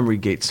 because the memory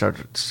gates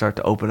start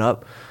to open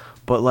up.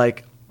 But,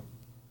 like,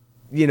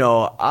 you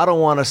know, I don't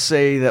want to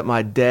say that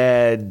my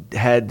dad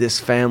had this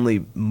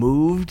family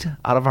moved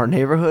out of our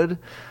neighborhood,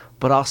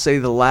 but I'll say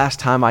the last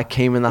time I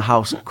came in the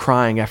house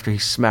crying after he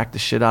smacked the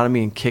shit out of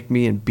me and kicked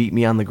me and beat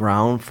me on the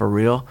ground for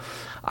real,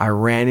 I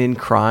ran in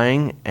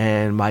crying,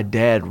 and my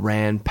dad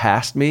ran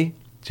past me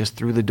just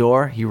through the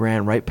door. He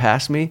ran right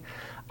past me.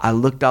 I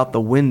looked out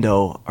the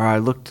window, or I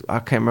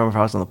can't remember if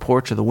I was on the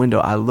porch or the window.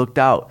 I looked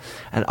out,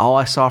 and all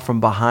I saw from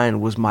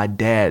behind was my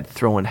dad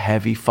throwing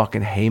heavy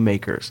fucking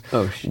haymakers,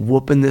 Oh, shit.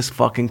 whooping this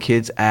fucking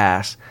kid's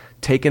ass,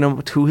 taking him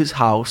to his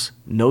house,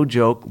 no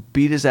joke,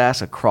 beat his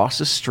ass across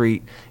the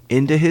street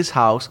into his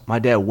house. My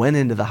dad went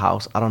into the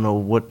house. I don't know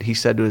what he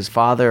said to his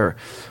father or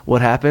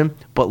what happened,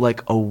 but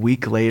like a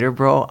week later,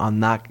 bro, I'm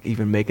not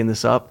even making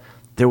this up,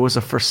 there was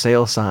a for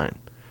sale sign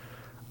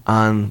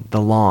on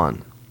the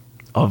lawn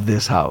of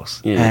this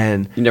house. Yeah,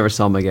 And you never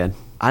saw him again.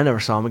 I never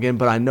saw him again,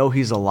 but I know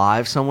he's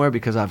alive somewhere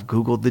because I've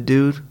Googled the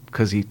dude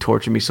because he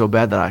tortured me so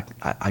bad that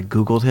I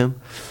Googled him.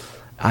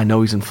 I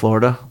know he's in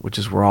Florida, which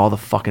is where all the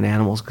fucking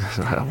animals.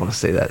 I don't want to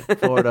say that.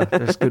 Florida,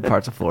 there's good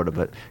parts of Florida,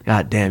 but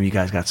god damn, you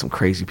guys got some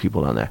crazy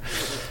people down there.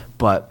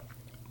 But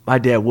my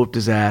dad whooped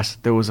his ass.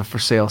 There was a for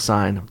sale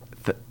sign.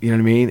 You know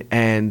what I mean?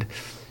 And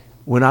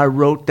when I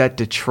wrote that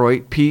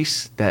Detroit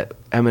piece that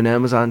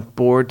Eminem is on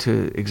board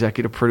to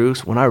executive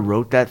produce, when I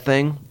wrote that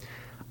thing,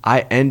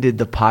 I ended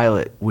the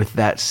pilot with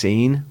that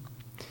scene.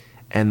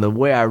 And the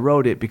way I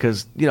wrote it,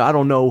 because, you know, I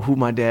don't know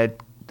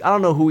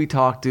who he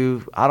talked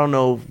to. I don't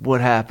know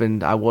what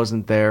happened. I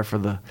wasn't there for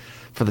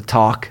the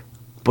talk.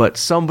 But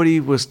somebody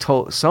went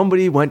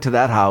to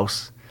that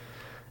house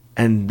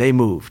and they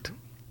moved.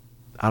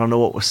 I don't know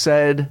what was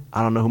said.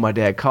 I don't know who my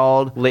dad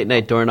called. Late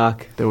night door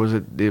knock. There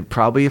was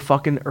probably a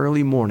fucking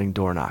early morning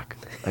door knock.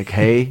 Like,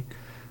 hey,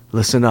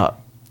 listen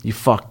up. You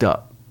fucked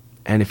up.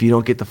 And if you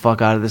don't get the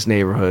fuck out of this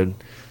neighborhood,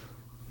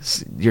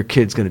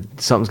 something's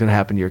gonna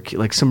happen to your kid.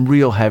 Like some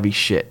real heavy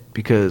shit.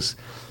 Because,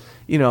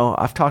 you know,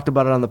 I've talked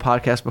about it on the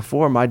podcast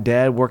before. My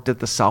dad worked at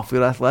the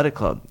Southfield Athletic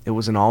Club. It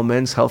was an all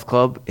men's health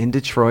club in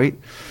Detroit,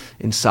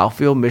 in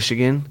Southfield,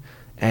 Michigan.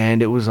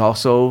 And it was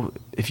also,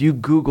 if you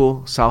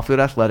Google Southfield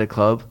Athletic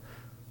Club,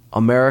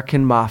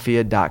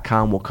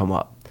 AmericanMafia.com will come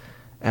up.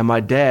 And my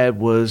dad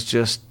was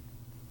just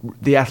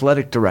the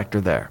athletic director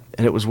there.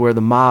 And it was where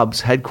the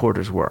mob's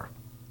headquarters were.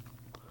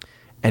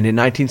 And in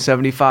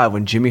 1975,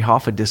 when Jimmy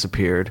Hoffa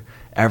disappeared,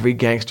 every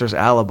gangster's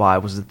alibi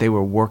was that they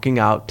were working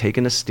out,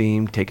 taking a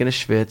steam, taking a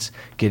schwitz,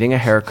 getting a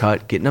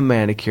haircut, getting a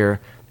manicure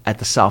at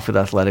the Southfield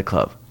Athletic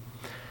Club.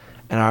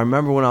 And I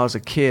remember when I was a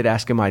kid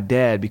asking my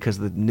dad, because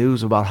the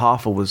news about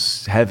Hoffa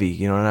was heavy,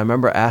 you know, and I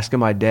remember asking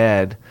my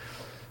dad,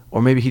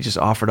 or maybe he just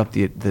offered up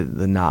the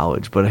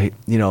knowledge, but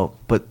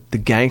but the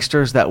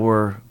gangsters that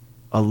were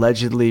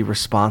allegedly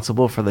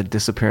responsible for the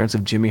disappearance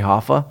of Jimmy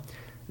Hoffa,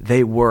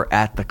 they were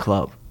at the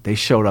club. They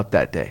showed up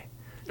that day.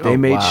 They Oh,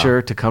 made wow.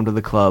 sure to come to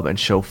the club and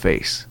show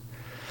face.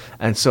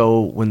 And so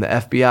when the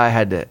FBI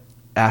had to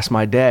asked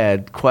my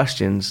dad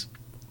questions,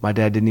 my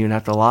dad didn't even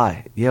have to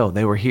lie. Yo,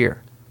 they were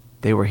here.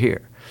 They were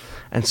here.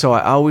 And so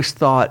I always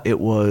thought it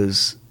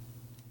was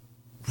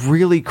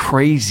really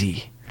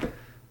crazy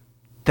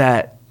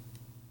that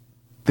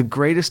the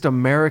greatest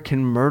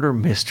American murder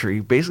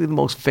mystery, basically the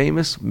most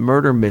famous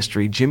murder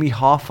mystery, Jimmy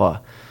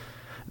Hoffa,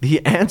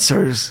 the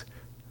answers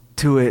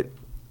to it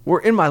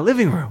were in my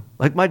living room.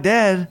 Like my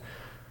dad,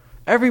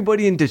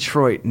 everybody in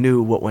Detroit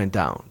knew what went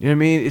down. You know what I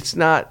mean? It's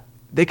not,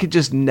 they could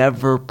just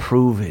never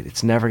prove it.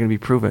 It's never going to be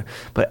proven.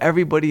 But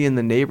everybody in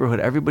the neighborhood,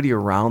 everybody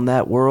around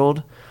that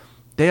world,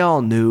 they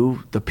all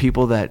knew the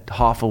people that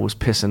Hoffa was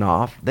pissing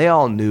off. They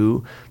all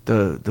knew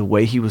the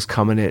way he was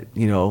coming at,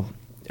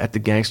 at the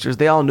gangsters.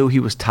 They all knew he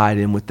was tied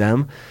in with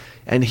them.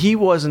 And he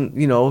wasn't,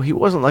 he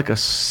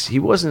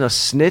wasn't a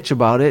snitch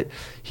about it.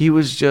 He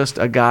was just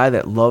a guy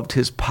that loved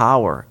his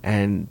power,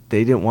 and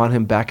they didn't want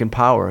him back in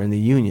power in the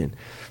Union.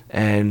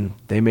 And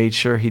they made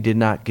sure he did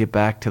not get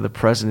back to the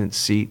president's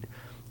seat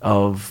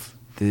of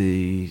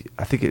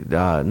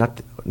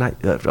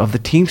of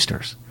the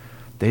Teamsters.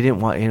 They didn't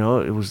want,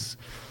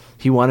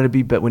 he wanted to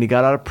be, but when he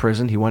got out of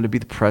prison, he wanted to be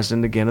the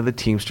president again of the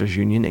Teamsters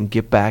Union and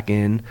get back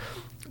in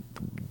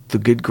the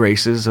good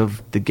graces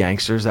of the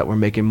gangsters that were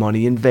making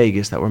money in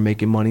Vegas, that were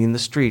making money in the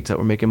streets, that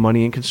were making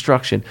money in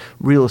construction,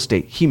 real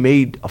estate. He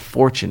made a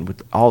fortune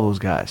with all those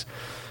guys.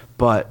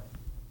 But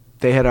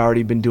they had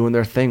already been doing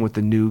their thing with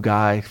the new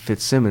guy,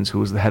 Fitzsimmons, who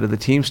was the head of the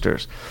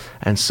Teamsters.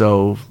 And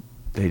so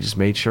they just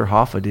made sure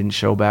Hoffa didn't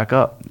show back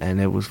up, and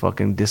it was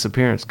fucking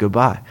disappearance.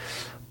 Goodbye.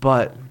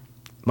 But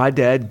my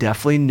dad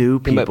definitely knew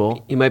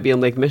people. He might be on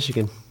Lake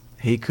Michigan.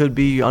 He could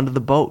be under the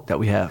boat that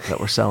we have,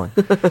 that we're selling,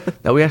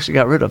 that we actually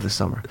got rid of this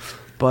summer.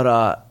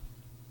 But,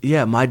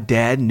 yeah, my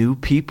dad knew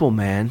people,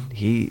 man.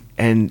 He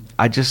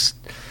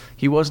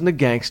wasn't a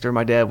gangster.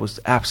 My dad was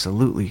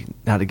absolutely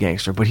not a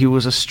gangster, but he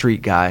was a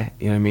street guy.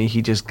 You know what I mean?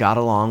 He just got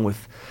along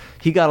with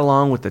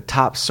the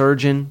top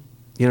surgeon,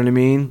 you know what I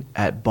mean?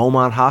 At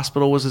Beaumont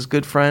Hospital was his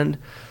good friend.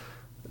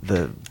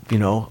 A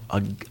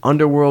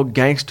underworld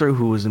gangster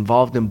who was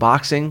involved in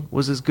boxing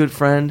was his good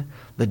friend.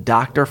 The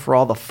doctor for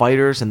all the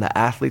fighters and the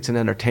athletes and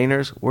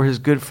entertainers were his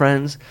good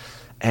friends.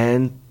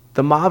 And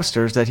the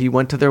mobsters that he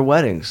went to their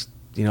weddings,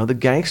 the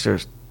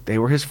gangsters, they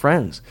were his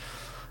friends.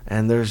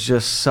 And there's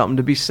just something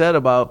to be said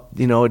about,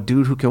 a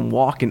dude who can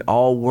walk in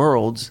all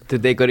worlds.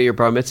 Did they go to your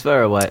bar mitzvah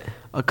or what?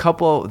 A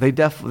couple, they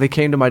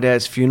came to my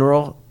dad's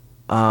funeral.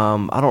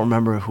 I don't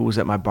remember who was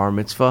at my bar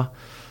mitzvah,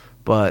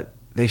 but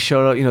they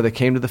showed up, they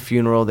came to the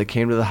funeral, they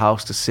came to the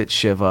house to sit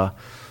Shiva.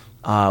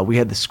 We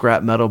had the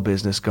scrap metal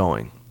business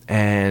going.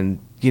 And,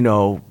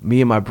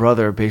 me and my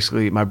brother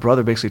basically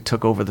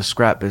took over the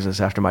scrap business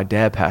after my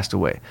dad passed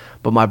away.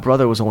 But my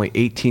brother was only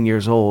 18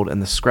 years old,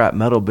 and the scrap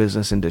metal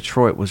business in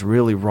Detroit was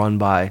really run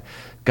by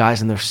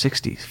guys in their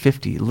 60s,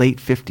 50, late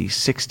 50s,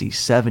 60s,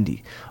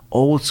 70,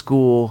 old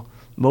school,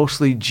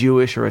 mostly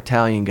Jewish or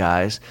Italian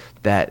guys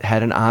that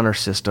had an honor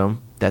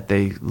system that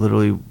they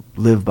literally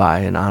lived by,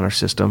 an honor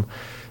system.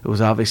 It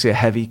was obviously a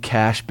heavy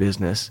cash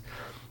business.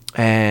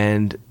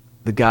 And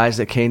the guys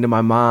that came to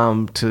my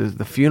mom to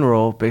the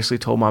funeral basically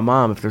told my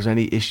mom, if there's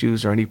any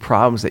issues or any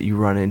problems that you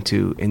run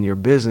into in your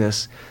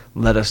business,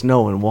 let us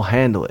know and we'll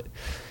handle it.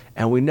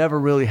 And we never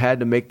really had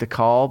to make the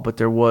call, but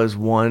there was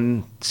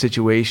one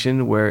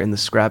situation where in the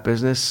scrap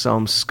business,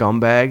 some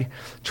scumbag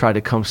tried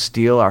to come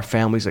steal our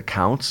family's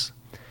accounts.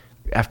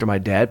 After my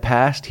dad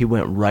passed, he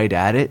went right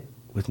at it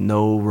with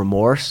no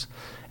remorse.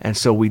 And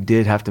so we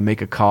did have to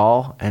make a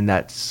call, and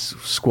that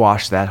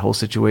squashed that whole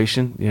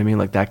situation. You know what I mean?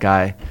 Like, that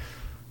guy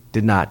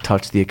did not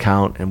touch the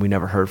account, and we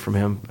never heard from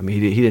him. I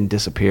mean, he didn't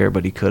disappear,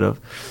 but he could have.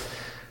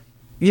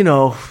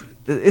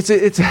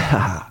 It's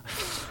I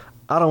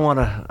don't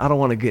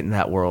want to get in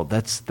that world.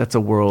 That's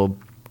a world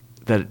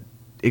that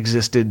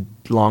existed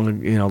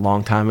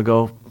long time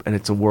ago, and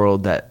it's a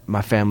world that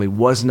my family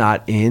was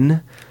not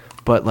in.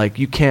 But like,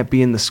 you can't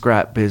be in the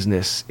scrap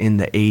business in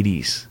the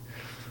 80s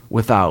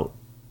without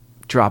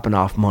dropping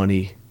off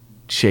money,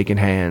 shaking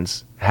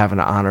hands, having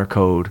an honor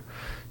code,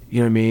 you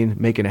know what I mean?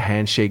 Making a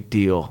handshake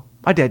deal.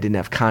 My dad didn't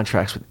have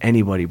contracts with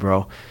anybody,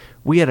 bro.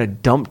 We had a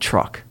dump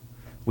truck.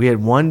 We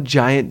had one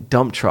giant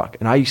dump truck,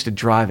 and I used to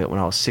drive it when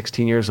I was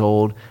 16 years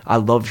old. I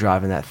loved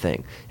driving that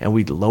thing. And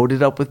we'd load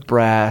it up with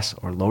brass,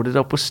 or load it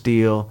up with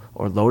steel,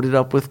 or load it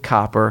up with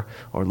copper,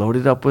 or load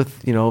it up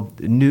with,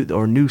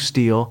 new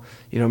steel,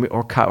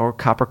 or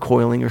copper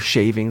coiling or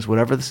shavings,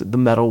 whatever the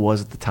metal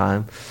was at the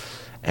time.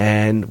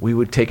 And we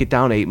would take it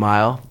down 8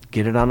 Mile,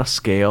 get it on a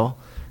scale,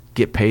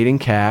 get paid in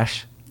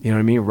cash,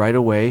 right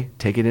away,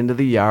 take it into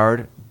the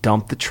yard,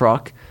 dump the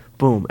truck,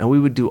 boom. And we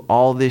would do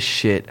all this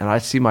shit, and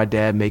I'd see my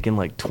dad making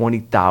like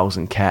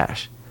 $20,000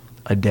 cash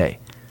a day.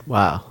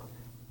 Wow.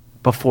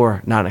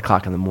 Before 9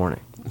 o'clock in the morning.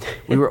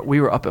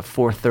 We were up at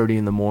 4:30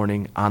 in the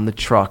morning on the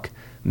truck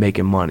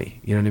making money.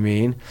 You know what I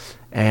mean?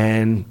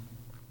 And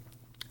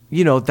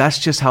that's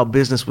just how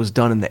business was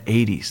done in the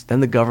 80s. Then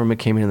the government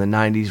came in the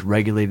 90s,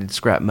 regulated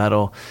scrap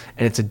metal,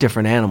 and it's a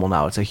different animal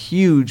now. It's a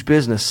huge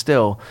business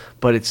still,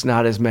 but it's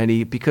not as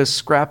many, because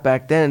scrap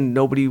back then,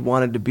 nobody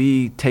wanted to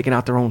be taking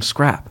out their own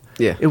scrap.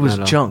 Yeah, it was not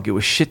at all. junk. It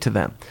was shit to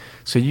them.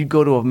 So you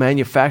go to a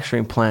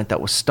manufacturing plant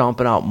that was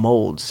stomping out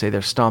molds. Say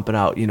they're stomping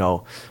out,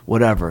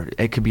 whatever.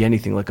 It could be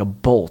anything, like a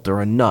bolt or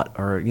a nut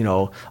or,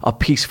 a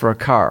piece for a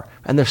car.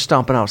 And they're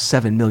stomping out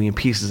 7 million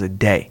pieces a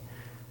day.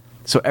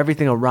 So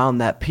everything around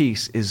that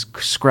piece is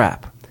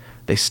scrap.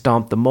 They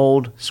stomp the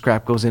mold,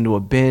 scrap goes into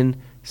a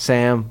bin.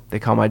 Sam, they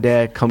call my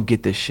dad, come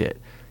get this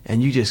shit.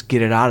 And you just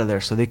get it out of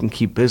there so they can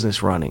keep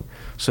business running.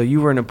 So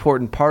you were an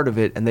important part of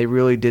it, and they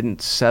really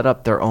didn't set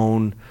up their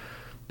own.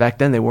 Back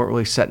then, they weren't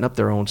really setting up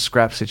their own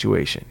scrap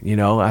situation.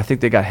 I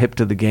think they got hip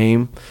to the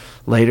game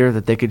later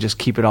that they could just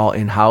keep it all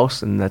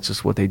in-house, and that's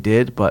just what they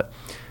did. But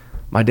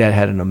my dad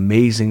had an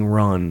amazing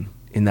run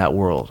in that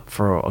world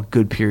for a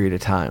good period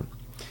of time,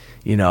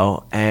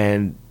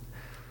 and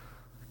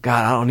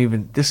God,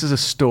 this is a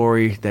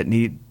story that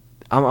I'm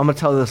going to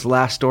tell this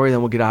last story,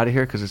 then we'll get out of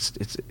here because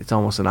it's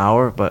almost an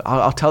hour, but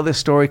I'll tell this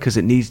story because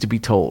it needs to be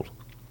told.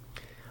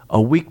 A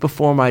week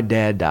before my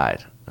dad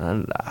died,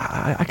 and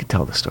I could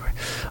tell this story.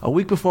 A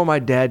week before my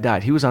dad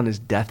died, he was on his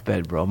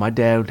deathbed, bro. My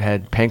dad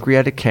had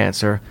pancreatic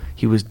cancer.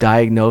 He was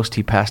diagnosed.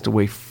 He passed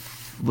away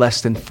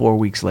less than 4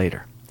 weeks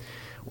later.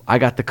 I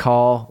got the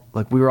call.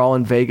 Like, we were all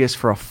in Vegas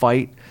for a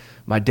fight.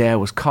 My dad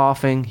was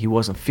coughing. He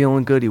wasn't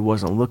feeling good. He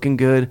wasn't looking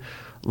good.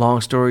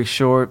 Long story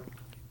short,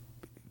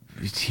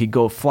 he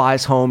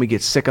flies home. He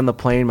gets sick on the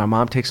plane. My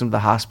mom takes him to the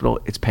hospital.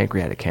 It's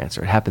pancreatic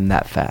cancer. It happened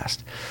that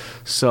fast.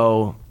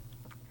 So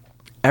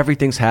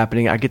everything's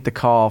happening. I get the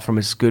call from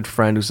his good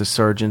friend who's a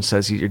surgeon,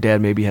 says your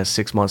dad maybe has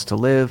 6 months to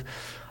live.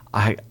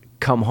 I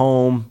come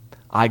home.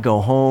 I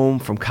go home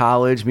from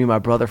college. Me and my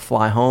brother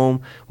fly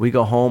home. We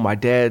go home. My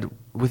dad,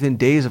 within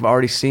days of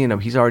already seeing him,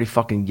 he's already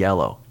fucking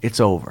yellow. It's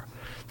over.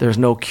 There's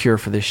no cure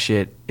for this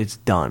shit. It's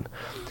done.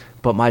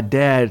 But my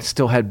dad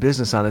still had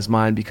business on his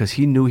mind because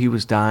he knew he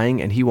was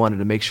dying and he wanted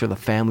to make sure the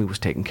family was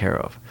taken care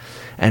of.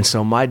 And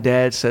so my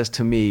dad says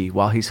to me,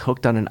 while he's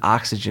hooked on an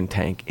oxygen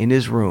tank in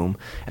his room,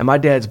 and my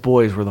dad's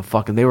boys were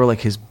they were like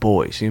his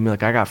boys. You know what I mean?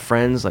 Like, I got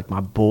friends, like my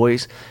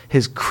boys,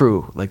 his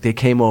crew, like they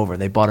came over,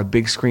 they bought a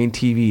big screen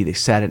TV, they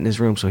sat it in his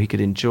room so he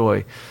could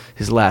enjoy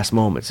his last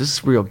moments. This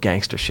is real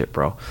gangster shit,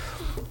 bro.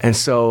 And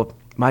so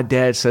my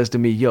dad says to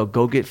me, yo,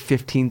 go get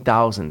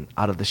 $15,000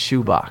 out of the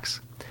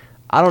shoebox.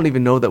 I don't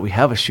even know that we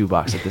have a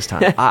shoebox at this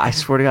time. I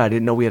swear to God, I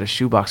didn't know we had a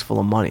shoebox full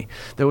of money.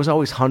 There was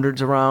always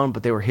hundreds around,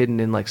 but they were hidden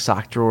in like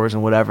sock drawers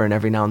and whatever, and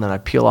every now and then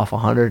I'd peel off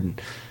 100 and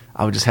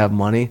I would just have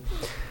money.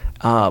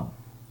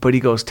 But he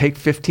goes, take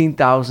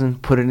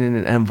 $15,000, put it in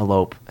an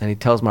envelope, and he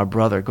tells my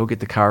brother, go get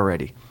the car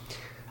ready.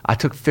 I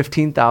took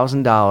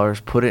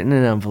 $15,000, put it in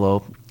an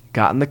envelope,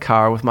 got in the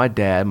car with my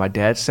dad. My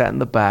dad sat in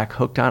the back,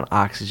 hooked on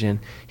oxygen.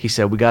 He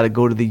said, we got to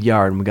go to the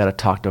yard and we got to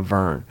talk to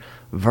Vern.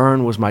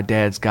 Vern was my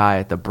dad's guy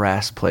at the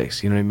brass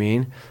place. You know what I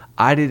mean?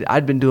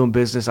 I'd been doing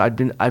business.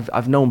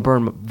 I've known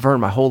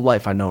Vern my whole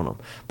life. I've known him,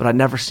 but I'd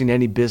never seen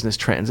any business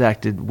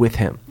transacted with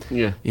him.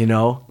 Yeah.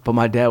 But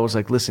my dad was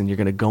like, listen, you're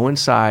gonna go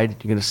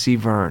inside. You're gonna see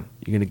Vern.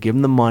 You're gonna give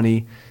him the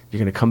money. You're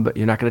gonna come.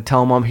 You're not gonna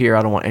tell him I'm here.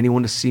 I don't want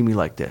anyone to see me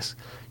like this.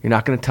 You're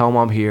not gonna tell him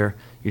I'm here.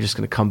 You're just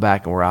gonna come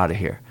back and we're out of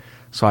here.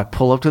 So I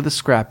pull up to the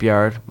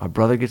scrapyard. My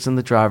brother gets in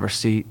the driver's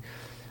seat.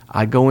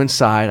 I go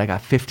inside. I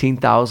got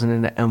 $15,000 in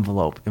an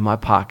envelope in my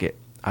pocket.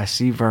 I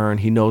see Vern.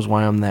 He knows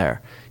why I'm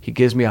there. He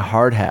gives me a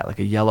hard hat, like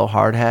a yellow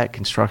hard hat,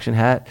 construction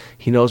hat.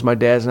 He knows my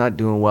dad's not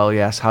doing well. He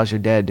asks, how's your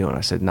dad doing?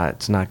 I said,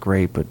 it's not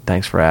great, but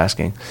thanks for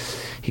asking.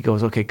 He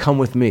goes, okay, come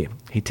with me.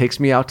 He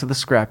takes me out to the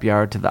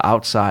scrapyard, to the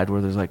outside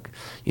where there's like,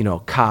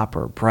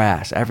 copper,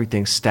 brass,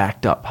 everything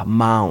stacked up,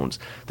 mounds.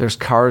 There's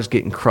cars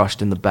getting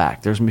crushed in the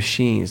back. There's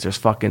machines. There's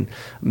fucking,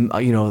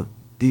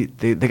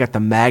 they got the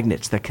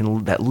magnets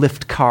that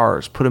lift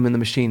cars, put them in the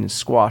machine and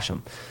squash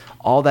them.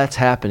 All that's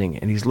happening,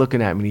 and he's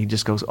looking at me, and he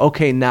just goes,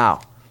 okay,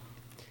 now.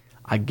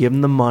 I give him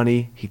the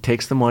money. He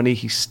takes the money.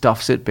 He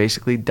stuffs it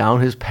basically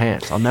down his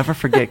pants. I'll never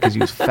forget because he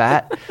was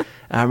fat,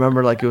 and I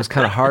remember it was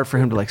kind of hard for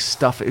him to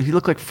stuff it. He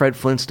looked like Fred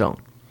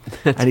Flintstone.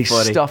 And he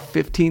stuffed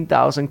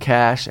 $15,000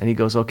 cash, and he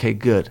goes, okay,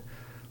 good.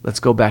 Let's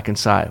go back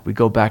inside. We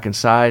go back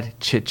inside,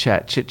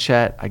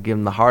 chit-chat. I give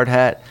him the hard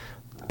hat.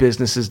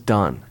 Business is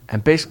done.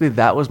 And basically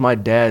that was my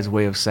dad's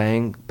way of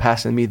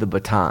passing me the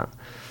baton.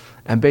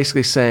 And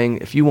basically saying,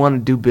 if you want to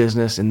do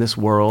business in this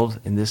world,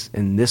 in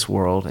this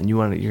world, and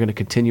you're going to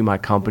continue my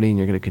company and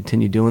you're going to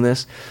continue doing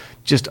this,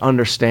 just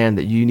understand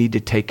that you need to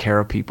take care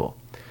of people.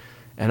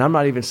 And I'm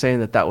not even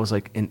saying that was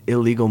like an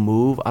illegal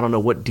move. I don't know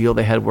what deal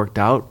they had worked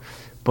out,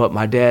 but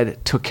my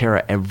dad took care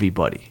of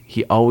everybody.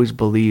 He always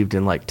believed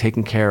in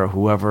taking care of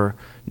whoever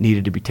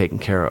needed to be taken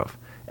care of.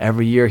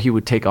 Every year he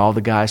would take all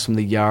the guys from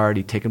the yard.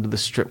 He'd take them to the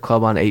strip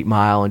club on 8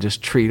 Mile and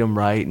just treat them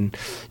right. And,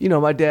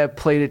 my dad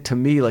played it to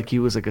me like he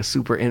was like a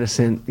super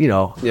innocent,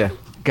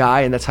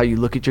 guy. And that's how you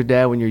look at your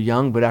dad when you're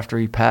young. But after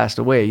he passed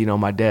away,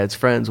 my dad's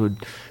friends would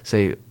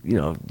say,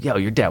 yo,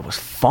 your dad was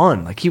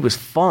fun. Like, he was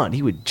fun.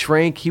 He would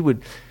drink.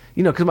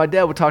 You know, because my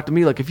dad would talk to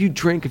me like, if you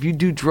drink, if you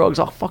do drugs,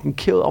 I'll fucking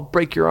kill, I'll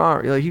break your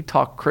arm. Like, he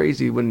talked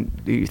crazy when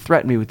he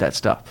threatened me with that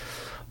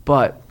stuff.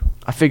 But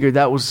I figured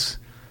that's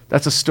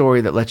a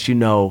story that lets you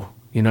know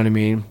what I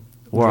mean,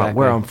 where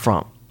I'm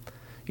from.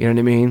 You know what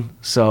I mean?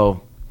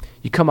 So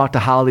you come out to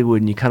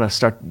Hollywood and you kind of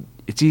start,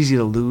 it's easy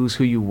to lose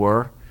who you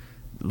were,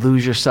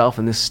 lose yourself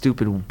in this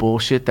stupid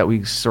bullshit that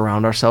we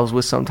surround ourselves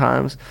with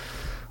sometimes.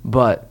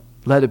 But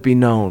let it be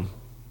known,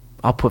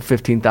 I'll put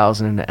 $15,000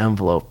 in an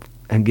envelope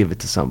and give it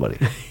to somebody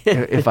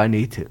if I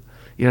need to.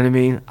 You know what I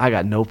mean? I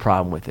got no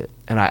problem with it,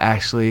 and I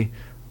actually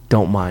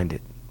don't mind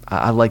it.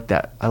 I like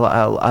that.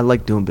 I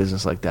like doing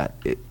business like that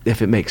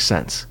if it makes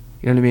sense.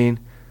 You know what I mean?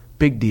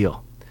 Big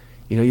deal.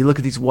 You know, you look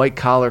at these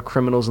white-collar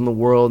criminals in the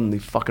world and the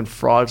fucking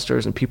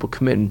fraudsters and people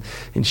committing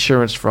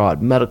insurance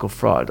fraud, medical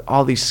fraud,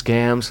 all these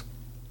scams.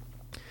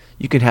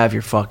 You can have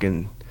your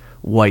fucking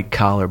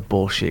white-collar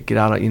bullshit. Get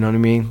out of, you know what I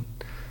mean?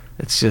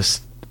 It's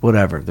just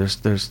whatever. There's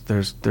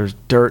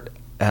dirt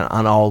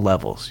on all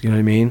levels. You know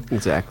what I mean?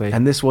 Exactly.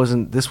 And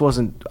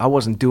I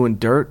wasn't doing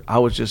dirt. I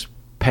was just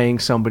paying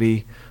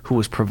somebody who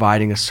was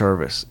providing a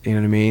service. You know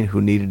what I mean? Who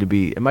needed to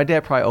be. And my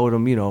dad probably owed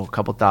him, a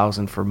couple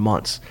 $1,000 for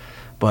months.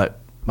 But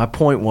my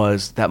point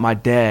was that my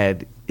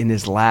dad, in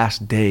his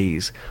last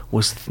days,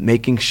 was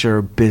making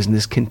sure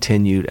business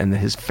continued and that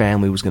his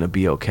family was going to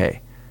be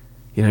okay.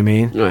 You know what I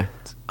mean? Right.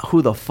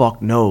 Who the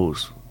fuck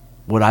knows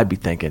what I'd be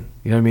thinking?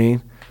 You know what I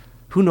mean?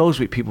 Who knows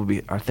what people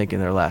are thinking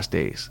in their last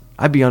days?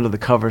 I'd be under the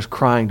covers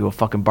crying to a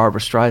fucking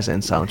Barbra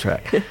Streisand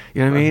soundtrack.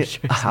 You know what I mean?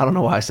 I don't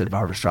know why I said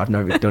Barbra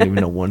Streisand. I don't even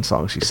know one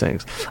song she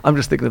sings. I'm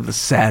just thinking of the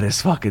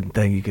saddest fucking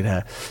thing you could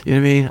have. You know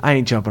what I mean? I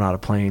ain't jumping out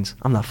of planes.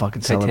 I'm not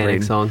fucking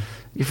celebrating. Titanic song.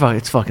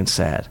 It's fucking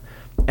sad.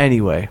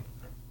 Anyway,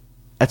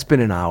 that's been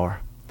an hour.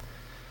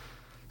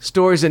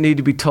 Stories that need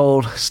to be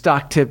told.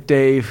 Stock Tip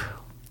Dave,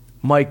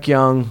 Mike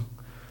Young.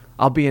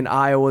 I'll be in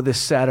Iowa this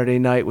Saturday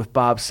night with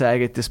Bob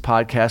Saget. This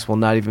podcast will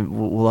not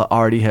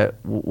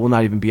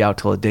even be out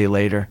till a day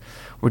later.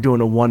 We're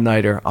doing a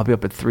one-nighter. I'll be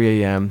up at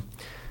 3 a.m.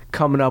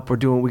 Coming up,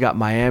 we got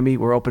Miami.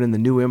 We're opening the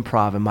new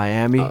Improv in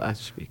Miami. Oh, that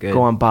should be good.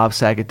 Go on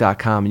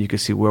bobsaget.com and you can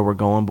see where we're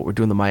going. But we're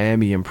doing the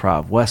Miami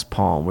Improv, West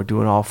Palm. We're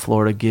doing all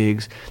Florida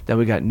gigs. Then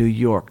we got New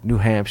York, New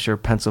Hampshire,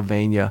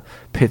 Pennsylvania,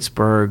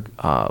 Pittsburgh,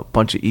 a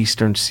bunch of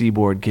Eastern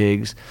Seaboard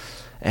gigs.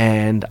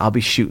 And I'll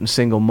be shooting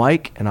Single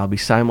Mike, and I'll be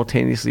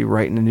simultaneously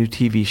writing a new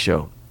TV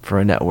show for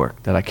a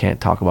network that I can't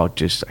talk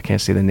about. I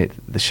can't say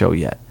the show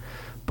yet.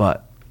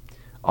 But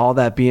all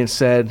that being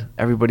said,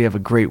 everybody have a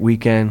great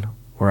weekend.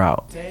 We're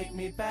out. Take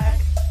me back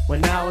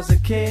when I was a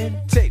kid.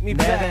 Take me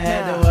back. Never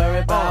had to worry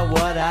about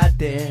what I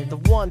did. The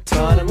 1, 2,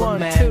 but I'm a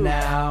man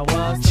now.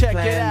 What's the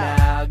plan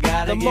now?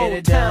 Gotta get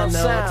it down.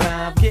 No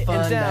time for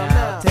fun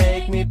now.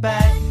 Take me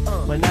back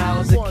when I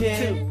was a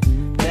kid.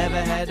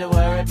 Never had to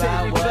worry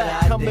about what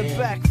I did. Coming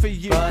back for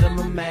you. But I'm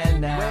a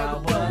man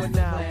now.